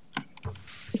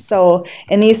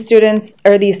these students,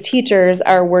 or these teachers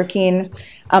are working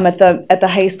at the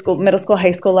high school, middle school,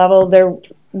 high school level.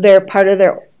 They're part of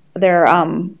their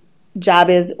job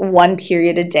is 1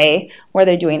 period a day where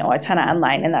they're doing Owatonna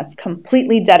Online, and that's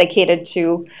completely dedicated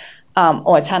to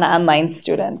Owatonna Online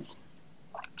students.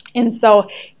 And so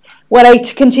what I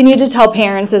continue to tell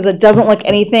parents is it doesn't look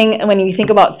anything, when you think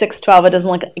about 612, it doesn't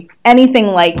look anything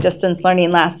like distance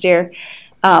learning last year.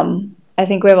 I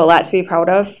think we have a lot to be proud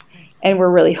of, and we're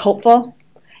really hopeful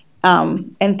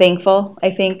and thankful.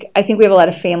 I think we have a lot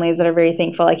of families that are very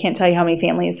thankful. I can't tell you how many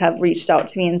families have reached out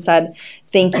to me and said,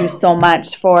 thank you so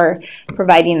much for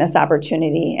providing this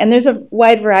opportunity. And there's a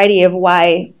wide variety of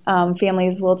why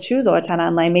families will choose Owatonna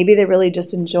Online. Maybe they really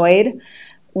just enjoyed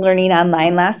learning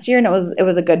online last year and it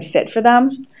was a good fit for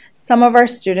them. Some of our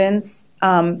students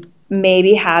may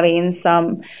be having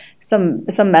some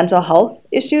mental health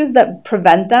issues that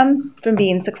prevent them from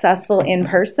being successful in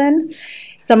person.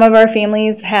 Some of our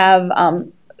families have,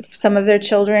 some of their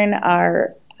children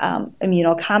are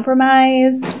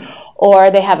immunocompromised, or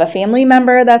they have a family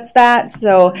member that's that.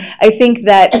 So I think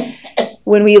that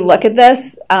when we look at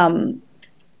this,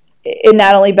 it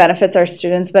not only benefits our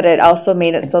students, but it also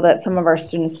made it so that some of our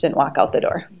students didn't walk out the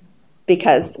door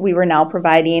because we were now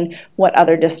providing what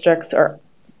other districts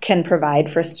can provide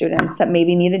for students that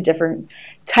maybe need a different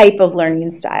type of learning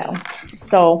style.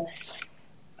 So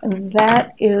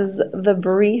that is the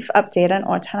brief update on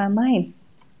Owatonna Online.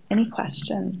 Any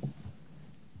questions?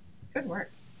 Good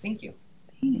work. Thank you.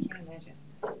 Thanks.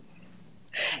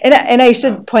 And I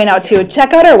should point out too,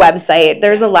 check out our website.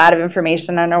 There's a lot of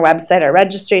information on our website. Our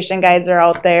registration guides are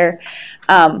out there.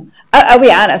 I'll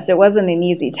be honest, it wasn't an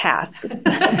easy task.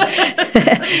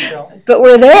 But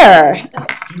we're there.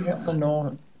 Do you happen to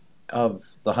know of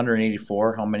the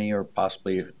 184, how many are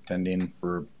possibly attending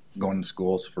for going to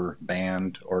schools for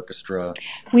band, orchestra?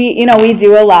 We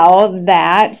do allow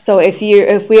that. So if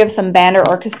we have some band or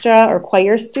orchestra or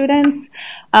choir students,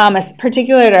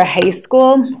 particularly at our high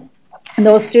school,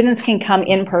 those students can come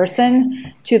in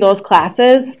person to those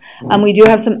classes. We do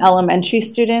have some elementary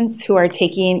students who are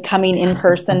coming in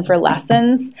person for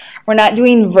lessons. We're not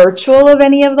doing virtual of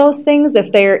any of those things.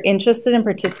 If they're interested in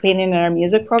participating in our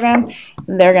music program,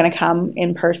 they're going to come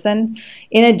in person.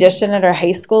 In addition, at our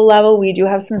high school level, we do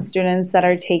have some students that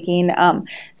are taking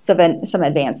some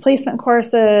advanced placement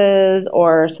courses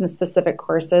or some specific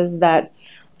courses that,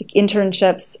 like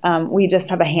internships. We just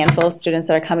have a handful of students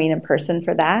that are coming in person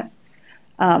for that.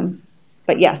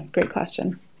 But yes, great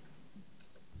question.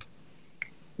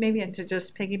 Maybe to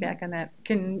just piggyback on that,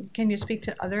 can you speak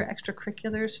to other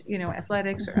extracurriculars,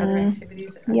 athletics or other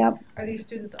activities? Yep. Are these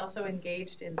students also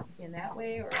engaged in that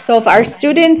way? Or? So if our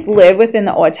students live within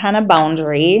the Owatonna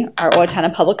boundary, our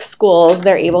Owatonna Public Schools,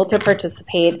 they're able to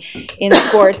participate in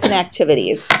sports and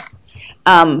activities.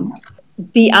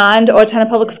 Beyond Owatonna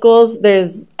Public Schools,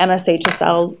 there's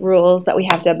MSHSL rules that we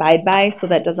have to abide by, so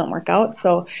that doesn't work out.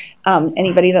 So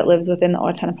anybody that lives within the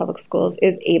Owatonna Public Schools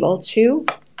is able to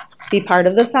be part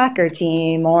of the soccer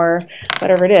team or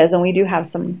whatever it is. And we do have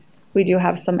some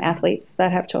athletes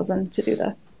that have chosen to do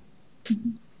this.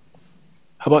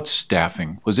 How about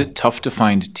staffing? Was it tough to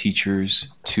find teachers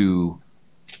to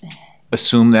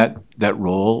assume that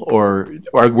role, or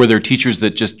were there teachers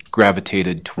that just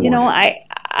gravitated toward it?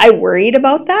 I worried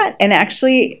about that, and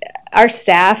actually our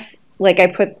staff, like I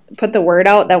put the word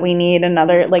out that we need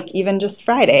another, like even just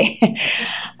Friday,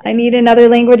 I need another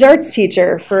language arts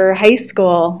teacher for high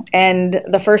school, and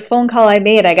the first phone call I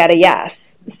made, I got a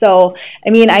yes. So,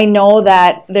 I know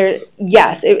that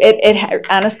it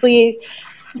honestly,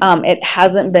 it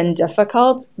hasn't been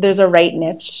difficult. There's a right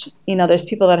niche. There's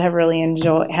people that have really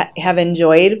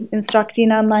enjoyed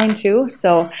instructing online too.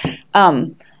 So,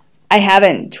 I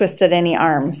haven't twisted any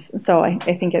arms, so I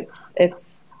think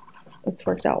it's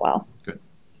worked out well. Good.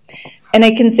 And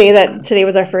I can say that today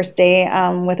was our first day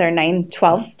with our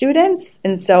 9-12 students,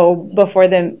 and so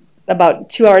about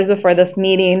 2 hours before this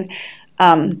meeting,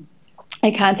 I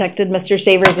contacted Mr.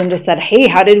 Shavers and just said, hey,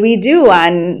 how did we do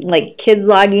on kids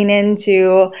logging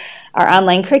into our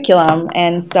online curriculum?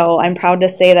 And so I'm proud to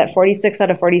say that 46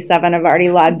 out of 47 have already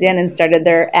logged in and started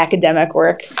their academic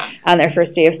work on their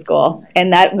first day of school.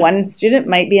 And that one student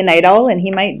might be a night owl and he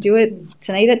might do it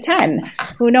tonight at 10.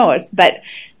 Who knows? But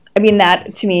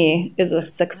that to me is a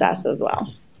success as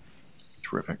well.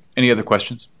 Terrific. Any other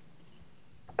questions?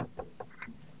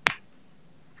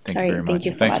 Thank you very much. Thank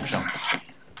you so much. Michelle.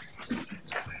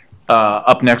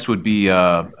 Up next would be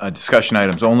discussion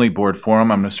items only, board forum.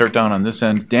 I'm going to start down on this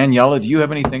end. Daniela, do you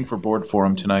have anything for board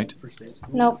forum tonight?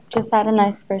 Nope, just had a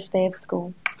nice first day of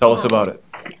school. Tell us about it.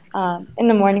 In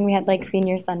the morning we had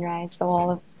senior sunrise,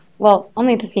 so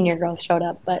only the senior girls showed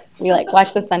up, but we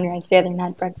watched the sunrise together and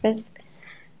had breakfast.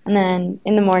 And then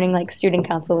in the morning, student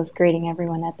council was greeting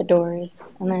everyone at the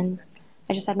doors. And then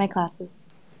I just had my classes,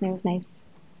 and it was nice.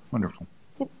 Wonderful.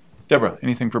 Yep. Deborah,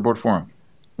 anything for board forum?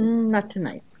 Not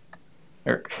tonight.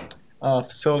 Eric?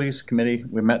 Facilities committee,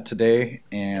 we met today,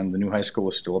 and the new high school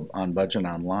is still on budget,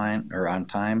 online or on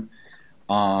time.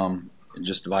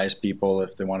 Just advise people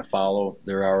if they want to follow.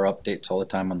 There are updates all the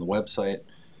time on the website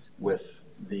with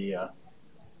the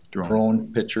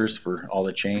drone pictures for all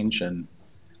the change, and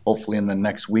hopefully in the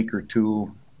next week or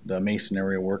two, the Mason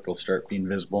area work will start being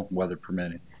visible, weather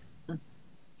permitting. Good.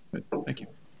 Thank you.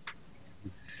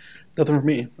 Nothing for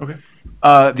me. Okay.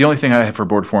 The only thing I have for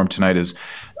board forum tonight is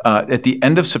at the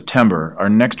end of September, our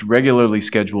next regularly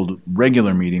scheduled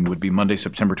regular meeting would be Monday,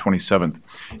 September 27th.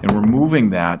 And we're moving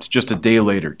that just a day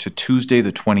later to Tuesday,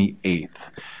 the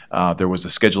 28th. There was a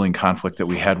scheduling conflict that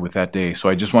we had with that day. So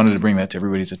I just wanted to bring that to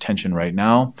everybody's attention right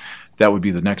now. That would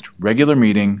be the next regular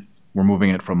meeting. We're moving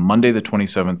it from Monday, the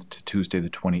 27th to Tuesday, the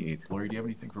 28th. Lori, do you have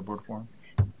anything for board forum?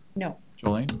 No.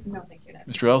 Jolene? No, thank you.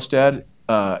 Mr. Elstad?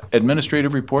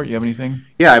 Administrative report, you have anything?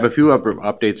 Yeah, I have a few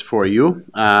updates for you.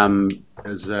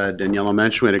 As Daniela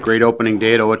mentioned, we had a great opening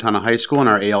day at Owatonna High School in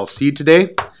our ALC today.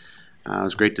 It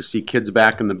was great to see kids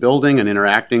back in the building and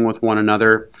interacting with one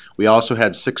another. We also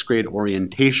had 6th grade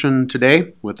orientation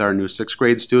today with our new 6th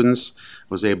grade students.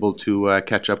 Was able to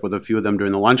catch up with a few of them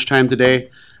during the lunchtime today.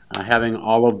 having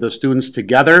all of the students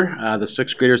together, the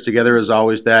sixth graders together, is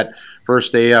always that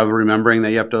first day of remembering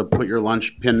that you have to put your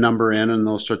lunch pin number in and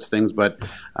those sorts of things, but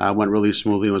went really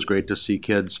smoothly. It was great to see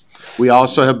kids. We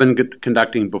also have been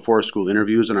conducting before school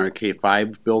interviews in our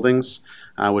K-5 buildings,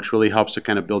 which really helps to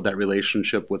kind of build that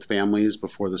relationship with families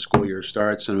before the school year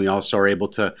starts. And we also are able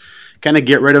to kind of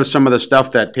get rid of some of the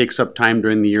stuff that takes up time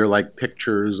during the year, like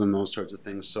pictures and those sorts of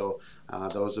things. So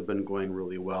those have been going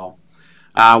really well.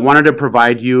 Wanted to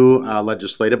provide you a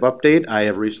legislative update. I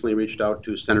have recently reached out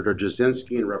to Senator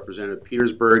Jasinski and Representative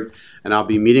Petersburg, and I'll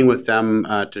be meeting with them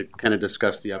to kind of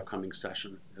discuss the upcoming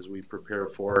session as we prepare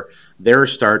for their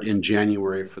start in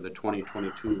January for the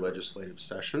 2022 legislative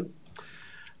session.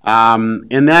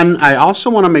 And then I also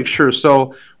want to make sure,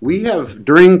 so we have,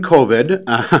 during COVID,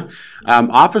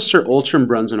 Officer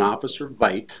Oltrenbruns and Officer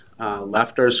Veit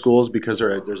left our schools because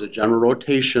there's a general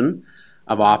rotation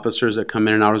of officers that come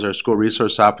in and out as our school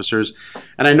resource officers.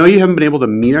 And I know you haven't been able to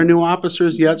meet our new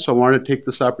officers yet, so I wanted to take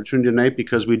this opportunity tonight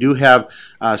because we do have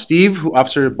Steve,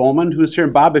 Officer Bowman, who's here.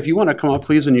 And Bob, if you want to come up,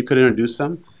 please, and you could introduce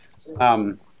them.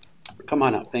 Come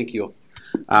on up. Thank you.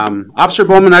 Officer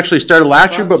Bowman actually started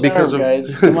last year, but because of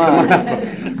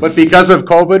but because of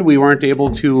COVID, we weren't able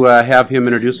to have him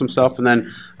introduce himself. And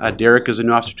then Derek is a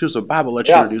new officer too. So Bob, I'll let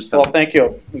you introduce them. Well, thank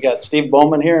you. We got Steve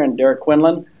Bowman here and Derek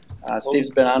Quinlan. Steve's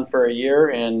been on for a year,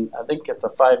 and I think it's a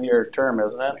 5-year term,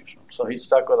 isn't it? So he's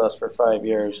stuck with us for 5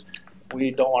 years. We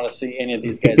don't want to see any of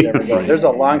these guys ever go. There's a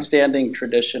long-standing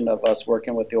tradition of us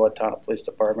working with the Owatonna Police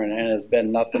Department, and it has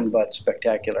been nothing but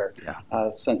spectacular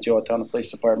since the Owatonna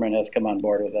Police Department has come on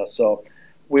board with us. So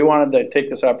we wanted to take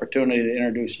this opportunity to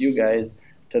introduce you guys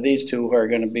to these two who are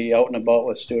going to be out and about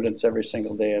with students every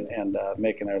single day and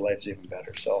making their lives even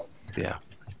better. So yeah,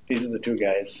 these are the two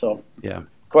guys. So yeah.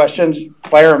 Questions?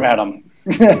 Fire them at them.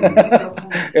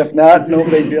 If not, no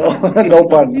big deal. No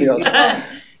fun deals.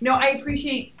 No, I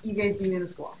appreciate you guys being in the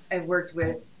school. I've worked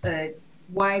with a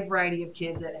wide variety of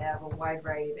kids that have a wide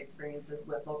variety of experiences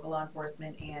with local law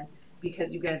enforcement, and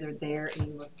because you guys are there and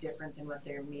you look different than what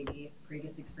their maybe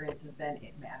previous experience has been,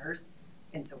 it matters.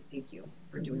 And so thank you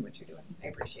for doing what you're doing. I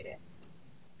appreciate it.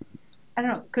 I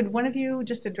don't know, could one of you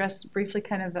just address briefly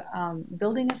kind of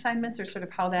building assignments or sort of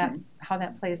how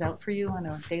that plays out for you on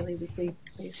a daily, weekly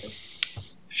basis?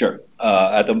 Sure.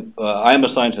 I am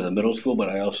assigned to the middle school, but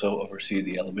I also oversee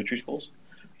the elementary schools.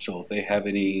 So if they have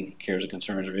any cares or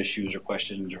concerns or issues or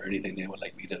questions or anything they would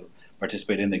like me to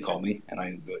participate in, they call me, and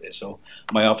I go. So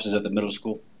my office is at the middle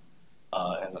school,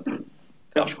 and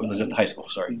Officer Quinlan is at the high school.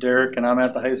 Sorry. Derek, and I'm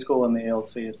at the high school and the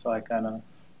ALC, so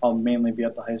I'll mainly be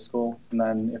at the high school, and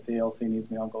then if the ALC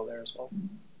needs me, I'll go there as well.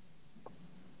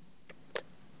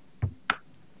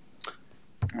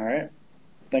 All right.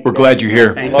 Thanks, We're glad you're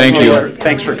here. Thank you.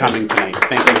 Thanks for coming tonight.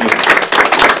 Thank you.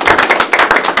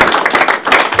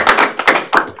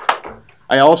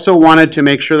 I also wanted to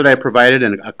make sure that I provided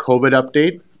a COVID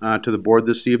update to the board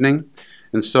this evening.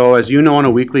 And so, as you know, on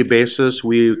a weekly basis,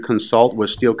 we consult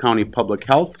with Steele County Public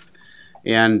Health.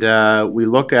 And we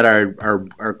look at our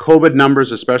COVID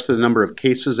numbers, especially the number of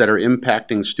cases that are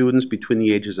impacting students between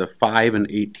the ages of 5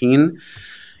 and 18.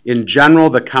 In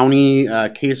general, the county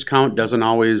case count doesn't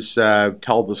always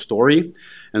tell the story.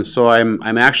 And so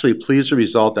I'm actually pleased to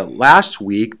result that last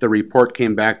week the report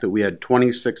came back that we had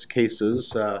 26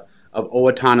 cases of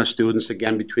Owatonna students,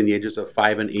 again, between the ages of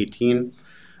 5 and 18.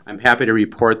 I'm happy to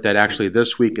report that actually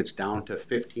this week it's down to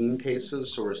 15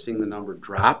 cases, so we're seeing the number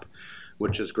drop,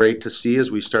 which is great to see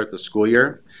as we start the school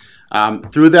year.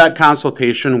 Through that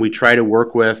consultation, we try to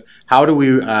work with how do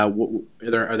we, are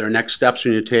there next steps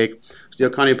we need to take? Steele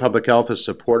County Public Health is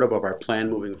supportive of our plan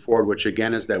moving forward, which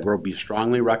again is that we'll be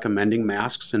strongly recommending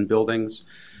masks in buildings.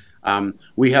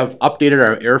 We have updated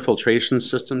our air filtration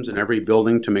systems in every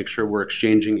building to make sure we're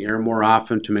exchanging air more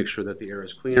often to make sure that the air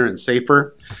is cleaner and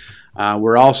safer.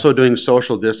 We're also doing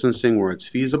social distancing where it's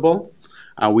feasible.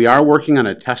 We are working on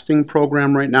a testing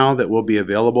program right now that will be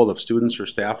available if students or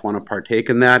staff want to partake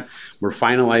in that. We're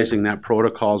finalizing that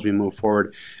protocol as we move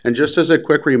forward. And just as a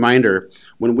quick reminder,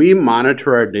 when we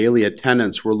monitor our daily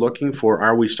attendance, we're looking for,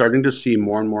 are we starting to see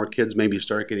more and more kids maybe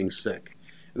start getting sick?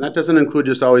 And that doesn't include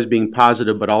just always being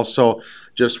positive, but also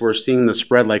just we're seeing the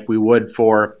spread like we would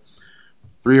for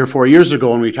 3 or 4 years ago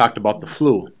when we talked about the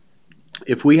flu.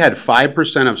 If we had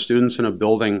 5% of students in a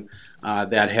building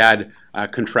that had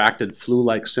contracted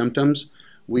flu-like symptoms,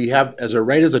 we have, as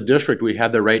a district, we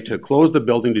had the right to close the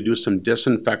building to do some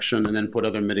disinfection and then put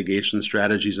other mitigation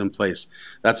strategies in place.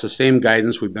 That's the same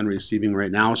guidance we've been receiving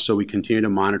right now, so we continue to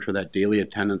monitor that daily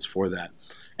attendance for that.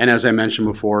 And as I mentioned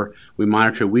before, we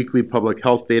monitor weekly public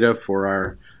health data for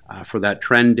our for that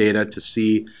trend data to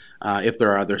see if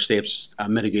there are other steps,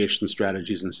 mitigation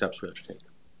strategies and steps we have to take.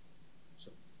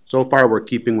 So far, we're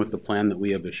keeping with the plan that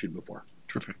we have issued before.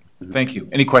 Terrific. Thank you.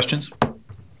 Any questions?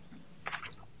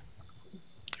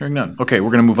 Hearing none. Okay,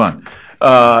 we're going to move on.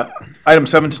 Item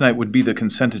 7 tonight would be the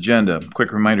consent agenda.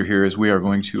 Quick reminder here is we are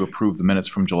going to approve the minutes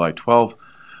from July 12,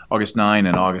 August 9,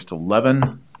 and August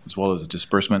 11, as well as the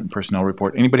disbursement and personnel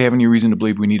report. Anybody have any reason to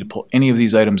believe we need to pull any of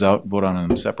these items out and vote on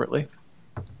them separately?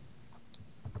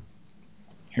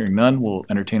 Hearing none, we'll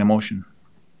entertain a motion.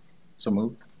 So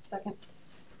moved. Second.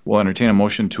 We'll entertain a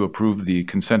motion to approve the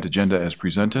consent agenda as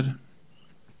presented.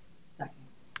 Second.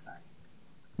 Sorry.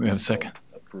 We have a second.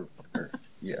 Approve.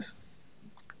 Yes.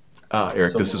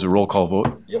 Eric, So this is a roll call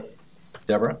vote. Yep.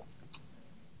 Deborah?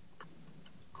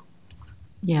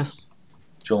 Yes.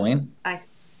 Jolene? Aye.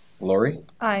 Lori?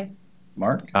 Aye.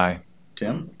 Mark? Aye.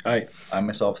 Tim? Aye. I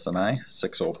myself is an aye.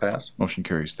 6-0 pass. Motion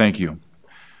carries. Thank you.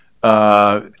 There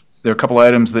are a couple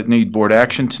items that need board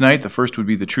action tonight. The first would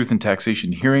be the truth and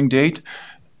taxation hearing date.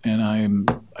 And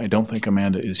I don't think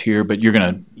Amanda is here, but you're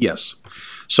going to. Yes.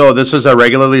 So this is a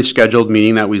regularly scheduled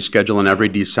meeting that we schedule in every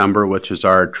December, which is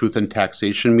our Truth and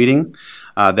Taxation meeting.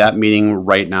 That meeting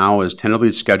right now is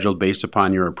tentatively scheduled based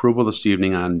upon your approval this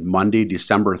evening on Monday,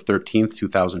 December 13th,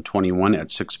 2021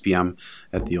 at 6 p.m.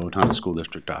 at the Owatonna School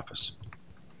District office.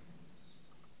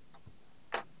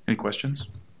 Any questions?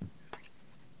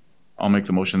 I'll make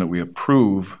the motion that we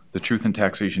approve the truth and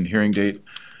taxation hearing date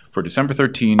for December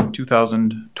 13,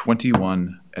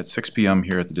 2021 at 6 p.m.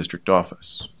 here at the district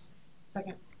office.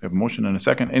 Second. We have a motion and a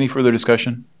second. Any further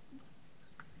discussion?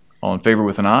 All in favor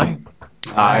with an aye?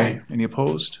 Aye. Any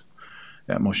opposed?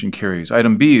 That motion carries.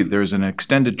 Item B, there's an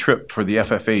extended trip for the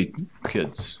FFA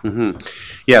kids.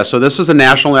 Yeah, so this is a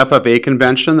national FFA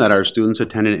convention that our students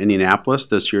attend in Indianapolis.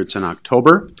 This year it's in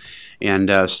October.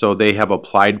 And so they have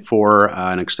applied for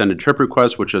an extended trip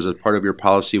request, which is a part of your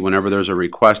policy. Whenever there's a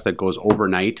request that goes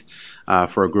overnight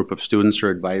for a group of students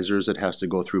or advisors, it has to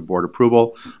go through board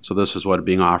approval. So this is what is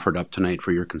being offered up tonight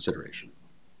for your consideration.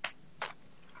 It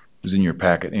was in your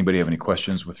packet. Anybody have any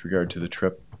questions with regard to the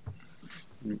trip?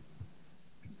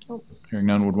 Hearing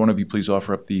none, would one of you please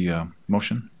offer up the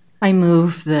motion? I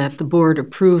move that the board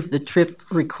approve the trip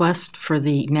request for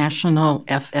the National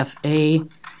FFA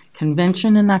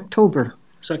Convention in October.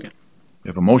 Second. We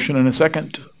have a motion and a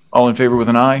second. All in favor with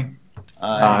an aye?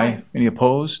 Aye. Any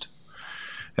opposed?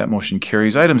 That motion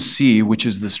carries. Item C, which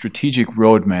is the strategic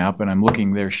roadmap, and I'm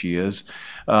looking, there she is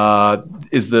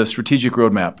the strategic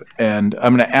roadmap. And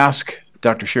I'm going to ask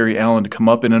Dr. Sherry Allen to come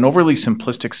up. In an overly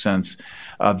simplistic sense,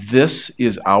 this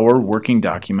is our working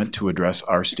document to address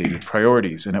our stated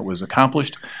priorities, and it was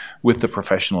accomplished with the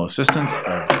professional assistance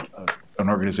of an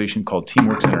organization called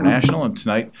Teamworks International, and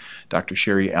tonight Dr.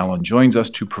 Sherry Allen joins us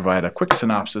to provide a quick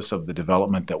synopsis of the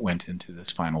development that went into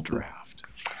this final draft.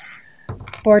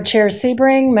 Board Chair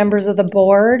Sebring, members of the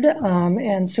board,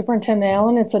 and Superintendent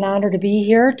Allen, it's an honor to be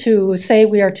here to say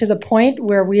we are to the point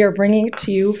where we are bringing it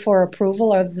to you for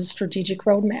approval of the strategic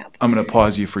roadmap. I'm going to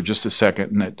pause you for just a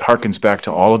second, and it harkens back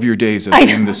to all of your days as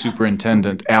being the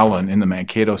Superintendent Allen in the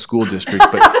Mankato School District,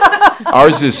 but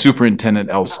ours is Superintendent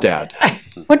Elstad.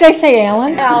 What did I say,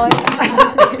 Allen? Allen.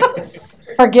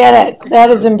 Forget it. That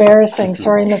is embarrassing.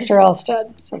 Sorry, Mr.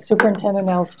 Elstad. So Superintendent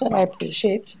Elstad, I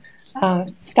appreciate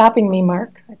stopping me,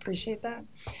 Mark. I appreciate that.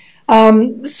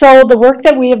 So the work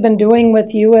that we have been doing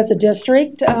with you as a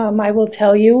district, I will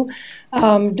tell you,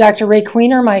 Dr. Ray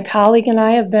Queener, my colleague, and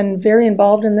I have been very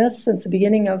involved in this since the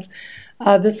beginning of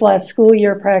this last school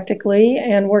year practically,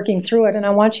 and working through it. And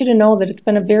I want you to know that it's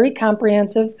been a very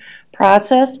comprehensive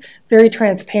process, very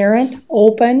transparent,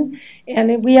 open,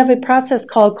 and we have a process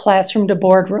called Classroom to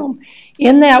Boardroom.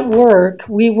 In that work,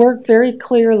 we work very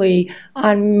clearly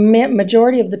on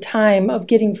majority of the time of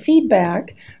getting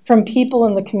feedback from people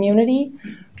in the community,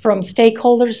 from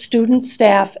stakeholders, students,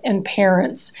 staff, and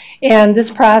parents. And this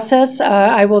process,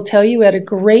 I will tell you, had a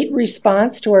great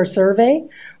response to our survey.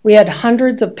 We had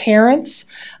hundreds of parents,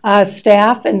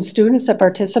 staff, and students that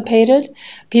participated.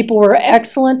 People were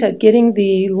excellent at getting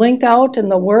the link out and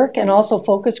the work, and also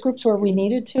focus groups where we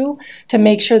needed to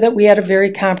make sure that we had a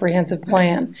very comprehensive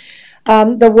plan.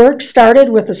 The work started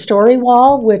with a story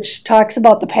wall, which talks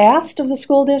about the past of the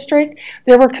school district.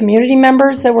 There were community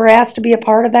members that were asked to be a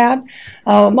part of that,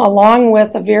 along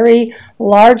with a very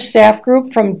large staff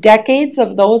group from decades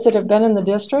of those that have been in the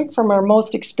district, from our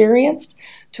most experienced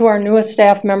to our newest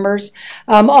staff members,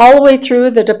 all the way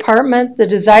through the department. The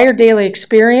desired daily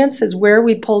experience is where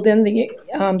we pulled in the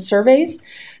surveys.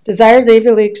 Desired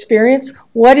daily experience,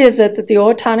 what is it that the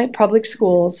Owatonna Public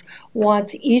Schools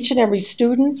wants each and every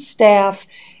student, staff,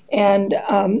 and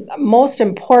most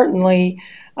importantly,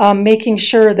 making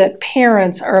sure that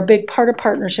parents are a big part of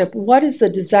partnership. What is the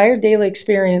desired daily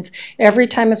experience every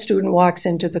time a student walks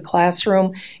into the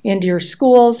classroom, into your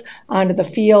schools, onto the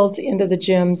fields, into the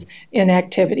gyms, in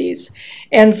activities?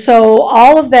 And so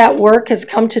all of that work has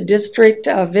come to district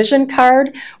vision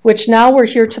card, which now we're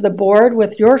here to the board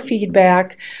with your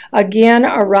feedback, again,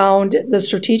 around the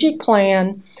strategic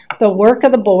plan, the work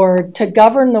of the board, to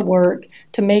govern the work,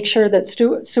 to make sure that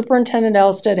Superintendent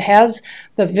Elstead has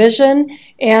the vision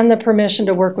and the permission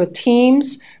to work with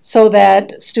teams so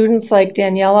that students like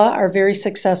Daniela are very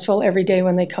successful every day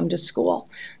when they come to school.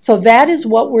 So that is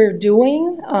what we're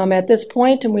doing at this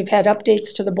point, and we've had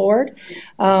updates to the board.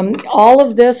 All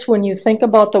of this, when you think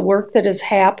about the work that has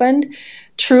happened,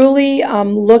 truly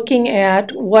looking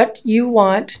at what you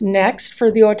want next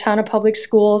for the Owatonna Public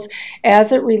Schools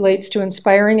as it relates to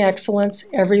inspiring excellence,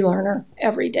 every learner,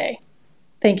 every day.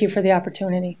 Thank you for the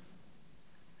opportunity.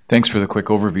 Thanks for the quick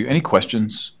overview. Any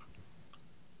questions?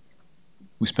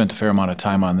 We spent a fair amount of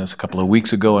time on this a couple of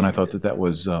weeks ago, and I thought that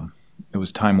was it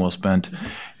was time well spent.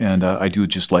 And I do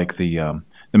just like the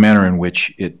manner in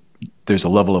which there's a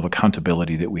level of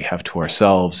accountability that we have to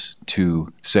ourselves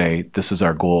to say, this is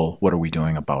our goal, what are we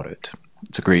doing about it?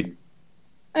 It's a great.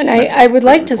 And I would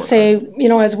like to say, you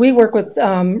know, as we work with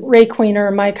Ray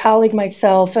Queener, my colleague,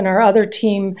 myself, and our other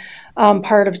team,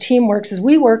 part of TeamWorks, as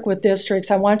we work with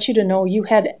districts, I want you to know you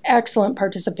had excellent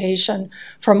participation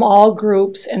from all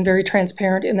groups and very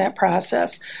transparent in that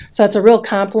process. So that's a real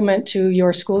compliment to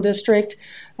your school district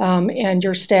and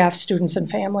your staff, students, and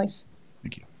families.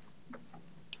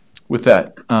 With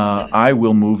that, I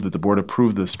will move that the board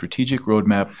approve the strategic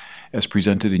roadmap as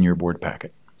presented in your board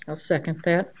packet. I'll second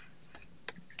that.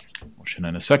 Motion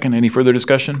and a second. Any further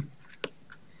discussion?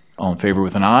 All in favor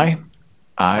with an aye?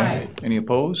 Aye. Any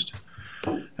opposed?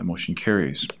 That motion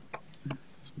carries.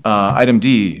 Item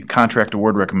D, contract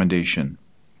award recommendation.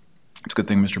 It's a good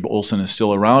thing Mr. Olson is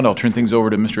still around. I'll turn things over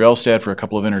to Mr. Elstad for a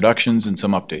couple of introductions and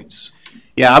some updates.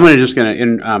 Yeah, I'm going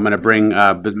to bring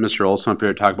Mr. Olson up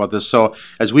here to talk about this. So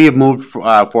as we have moved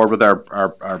forward with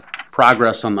our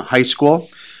progress on the high school,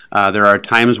 there are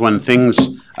times when things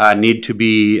need to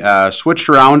be switched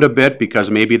around a bit because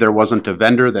maybe there wasn't a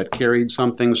vendor that carried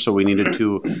something, so we needed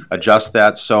to adjust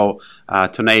that. So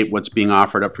tonight what's being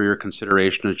offered up for your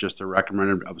consideration is just a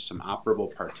recommendation of some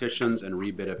operable partitions and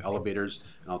rebid of elevators.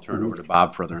 And I'll turn it over to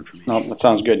Bob for other information. No, that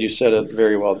sounds good. You said it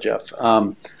very well, Jeff.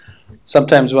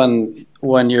 Sometimes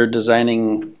when you're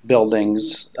designing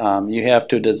buildings, you have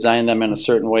to design them in a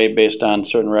certain way based on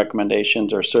certain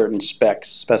recommendations or certain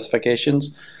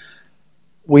specifications.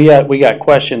 We got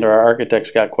questioned, or our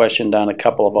architects got questioned on a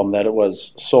couple of them that it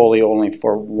was solely only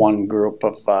for one group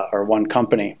of or one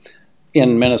company.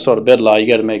 In Minnesota bid law, you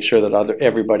got to make sure that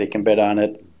everybody can bid on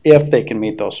it if they can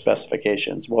meet those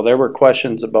specifications. Well, there were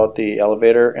questions about the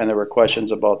elevator, and there were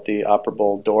questions about the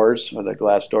operable doors or the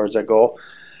glass doors that go.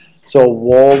 So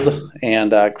Wold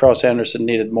and Krauss Anderson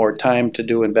needed more time to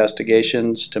do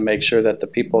investigations to make sure that the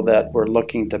people that were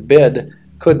looking to bid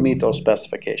could meet those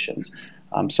specifications.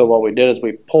 So what we did is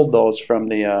we pulled those from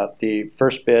the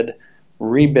first bid,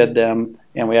 rebid them,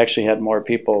 and we actually had more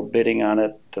people bidding on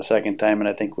it the second time, and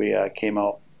I think we came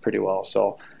out pretty well.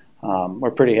 So we're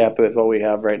pretty happy with what we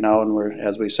have right now, and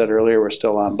as we said earlier, we're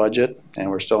still on budget and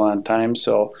we're still on time.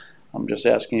 So I'm just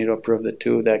asking you to approve the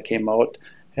two that came out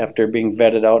after being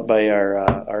vetted out by our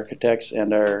architects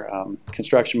and our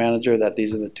construction manager, that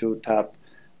these are the two top.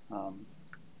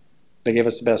 They gave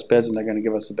us the best bids, and they're going to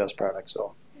give us the best product.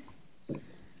 So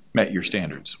met your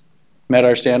standards. Met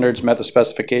our standards, met the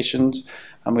specifications.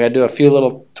 We had to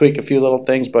do tweak a few little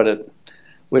things, but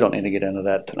we don't need to get into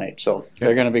that tonight. So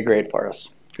they're going to be great for us.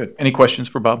 Good. Any questions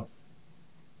for Bob?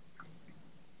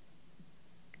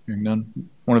 Hearing none.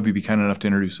 One of you be kind enough to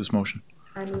introduce this motion.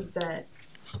 I move that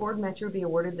Ford Metro be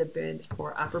awarded the bid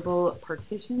for operable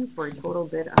partitions for a total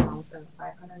bid amount of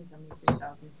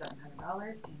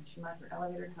 $573,700, and Schumacher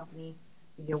Elevator Company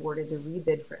be awarded the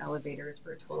rebid for elevators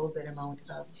for a total bid amount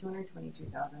of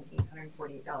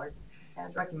 $222,848,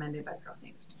 as recommended by Krauss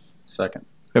Anderson. Second.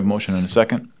 We have a motion and a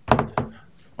second.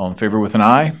 All in favor with an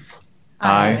aye?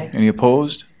 Aye. Any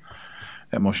opposed?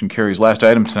 That motion carries. Last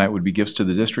item tonight would be gifts to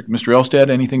the district. Mr. Elstad,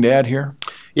 anything to add here?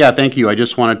 Yeah, thank you. I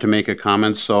just wanted to make a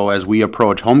comment. So as we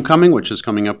approach homecoming, which is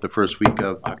coming up the first week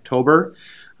of October,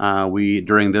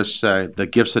 during this, the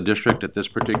gifts of district at this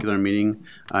particular meeting,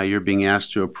 you're being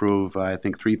asked to approve, I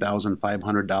think,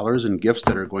 $3,500 in gifts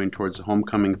that are going towards the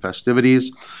homecoming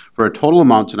festivities for a total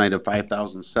amount tonight of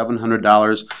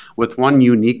 $5,700 with one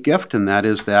unique gift, and that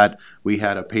is that we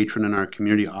had a patron in our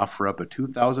community offer up a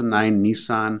 2009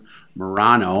 Nissan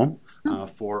Murano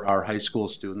for our high school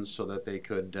students so that they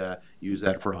could use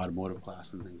that for automotive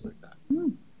class and things like that.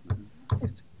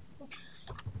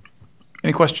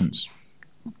 Any questions?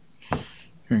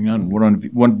 Hearing none,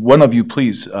 one of you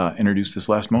please introduce this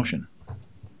last motion.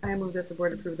 I move that the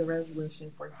board approve the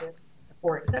resolution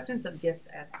for acceptance of gifts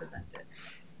as presented.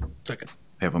 Second.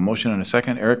 I have a motion and a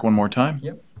second. Eric, one more time.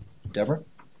 Yep. Deborah?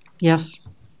 Yes.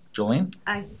 Jolene?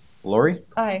 Aye. Lori?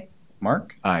 Aye.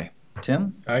 Mark? Aye.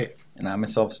 Tim? Aye. And I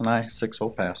myself is an aye.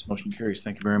 6-0 pass. Motion carries.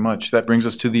 Thank you very much. That brings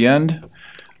us to the end.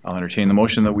 I'll entertain the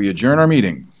motion that we adjourn our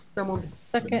meeting. So moved.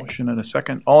 Second. Motion and a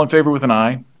second. All in favor with an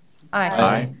aye? Aye.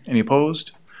 Aye. Any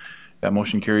opposed? That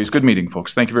motion carries. Good meeting,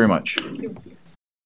 folks. Thank you very much. Thank you.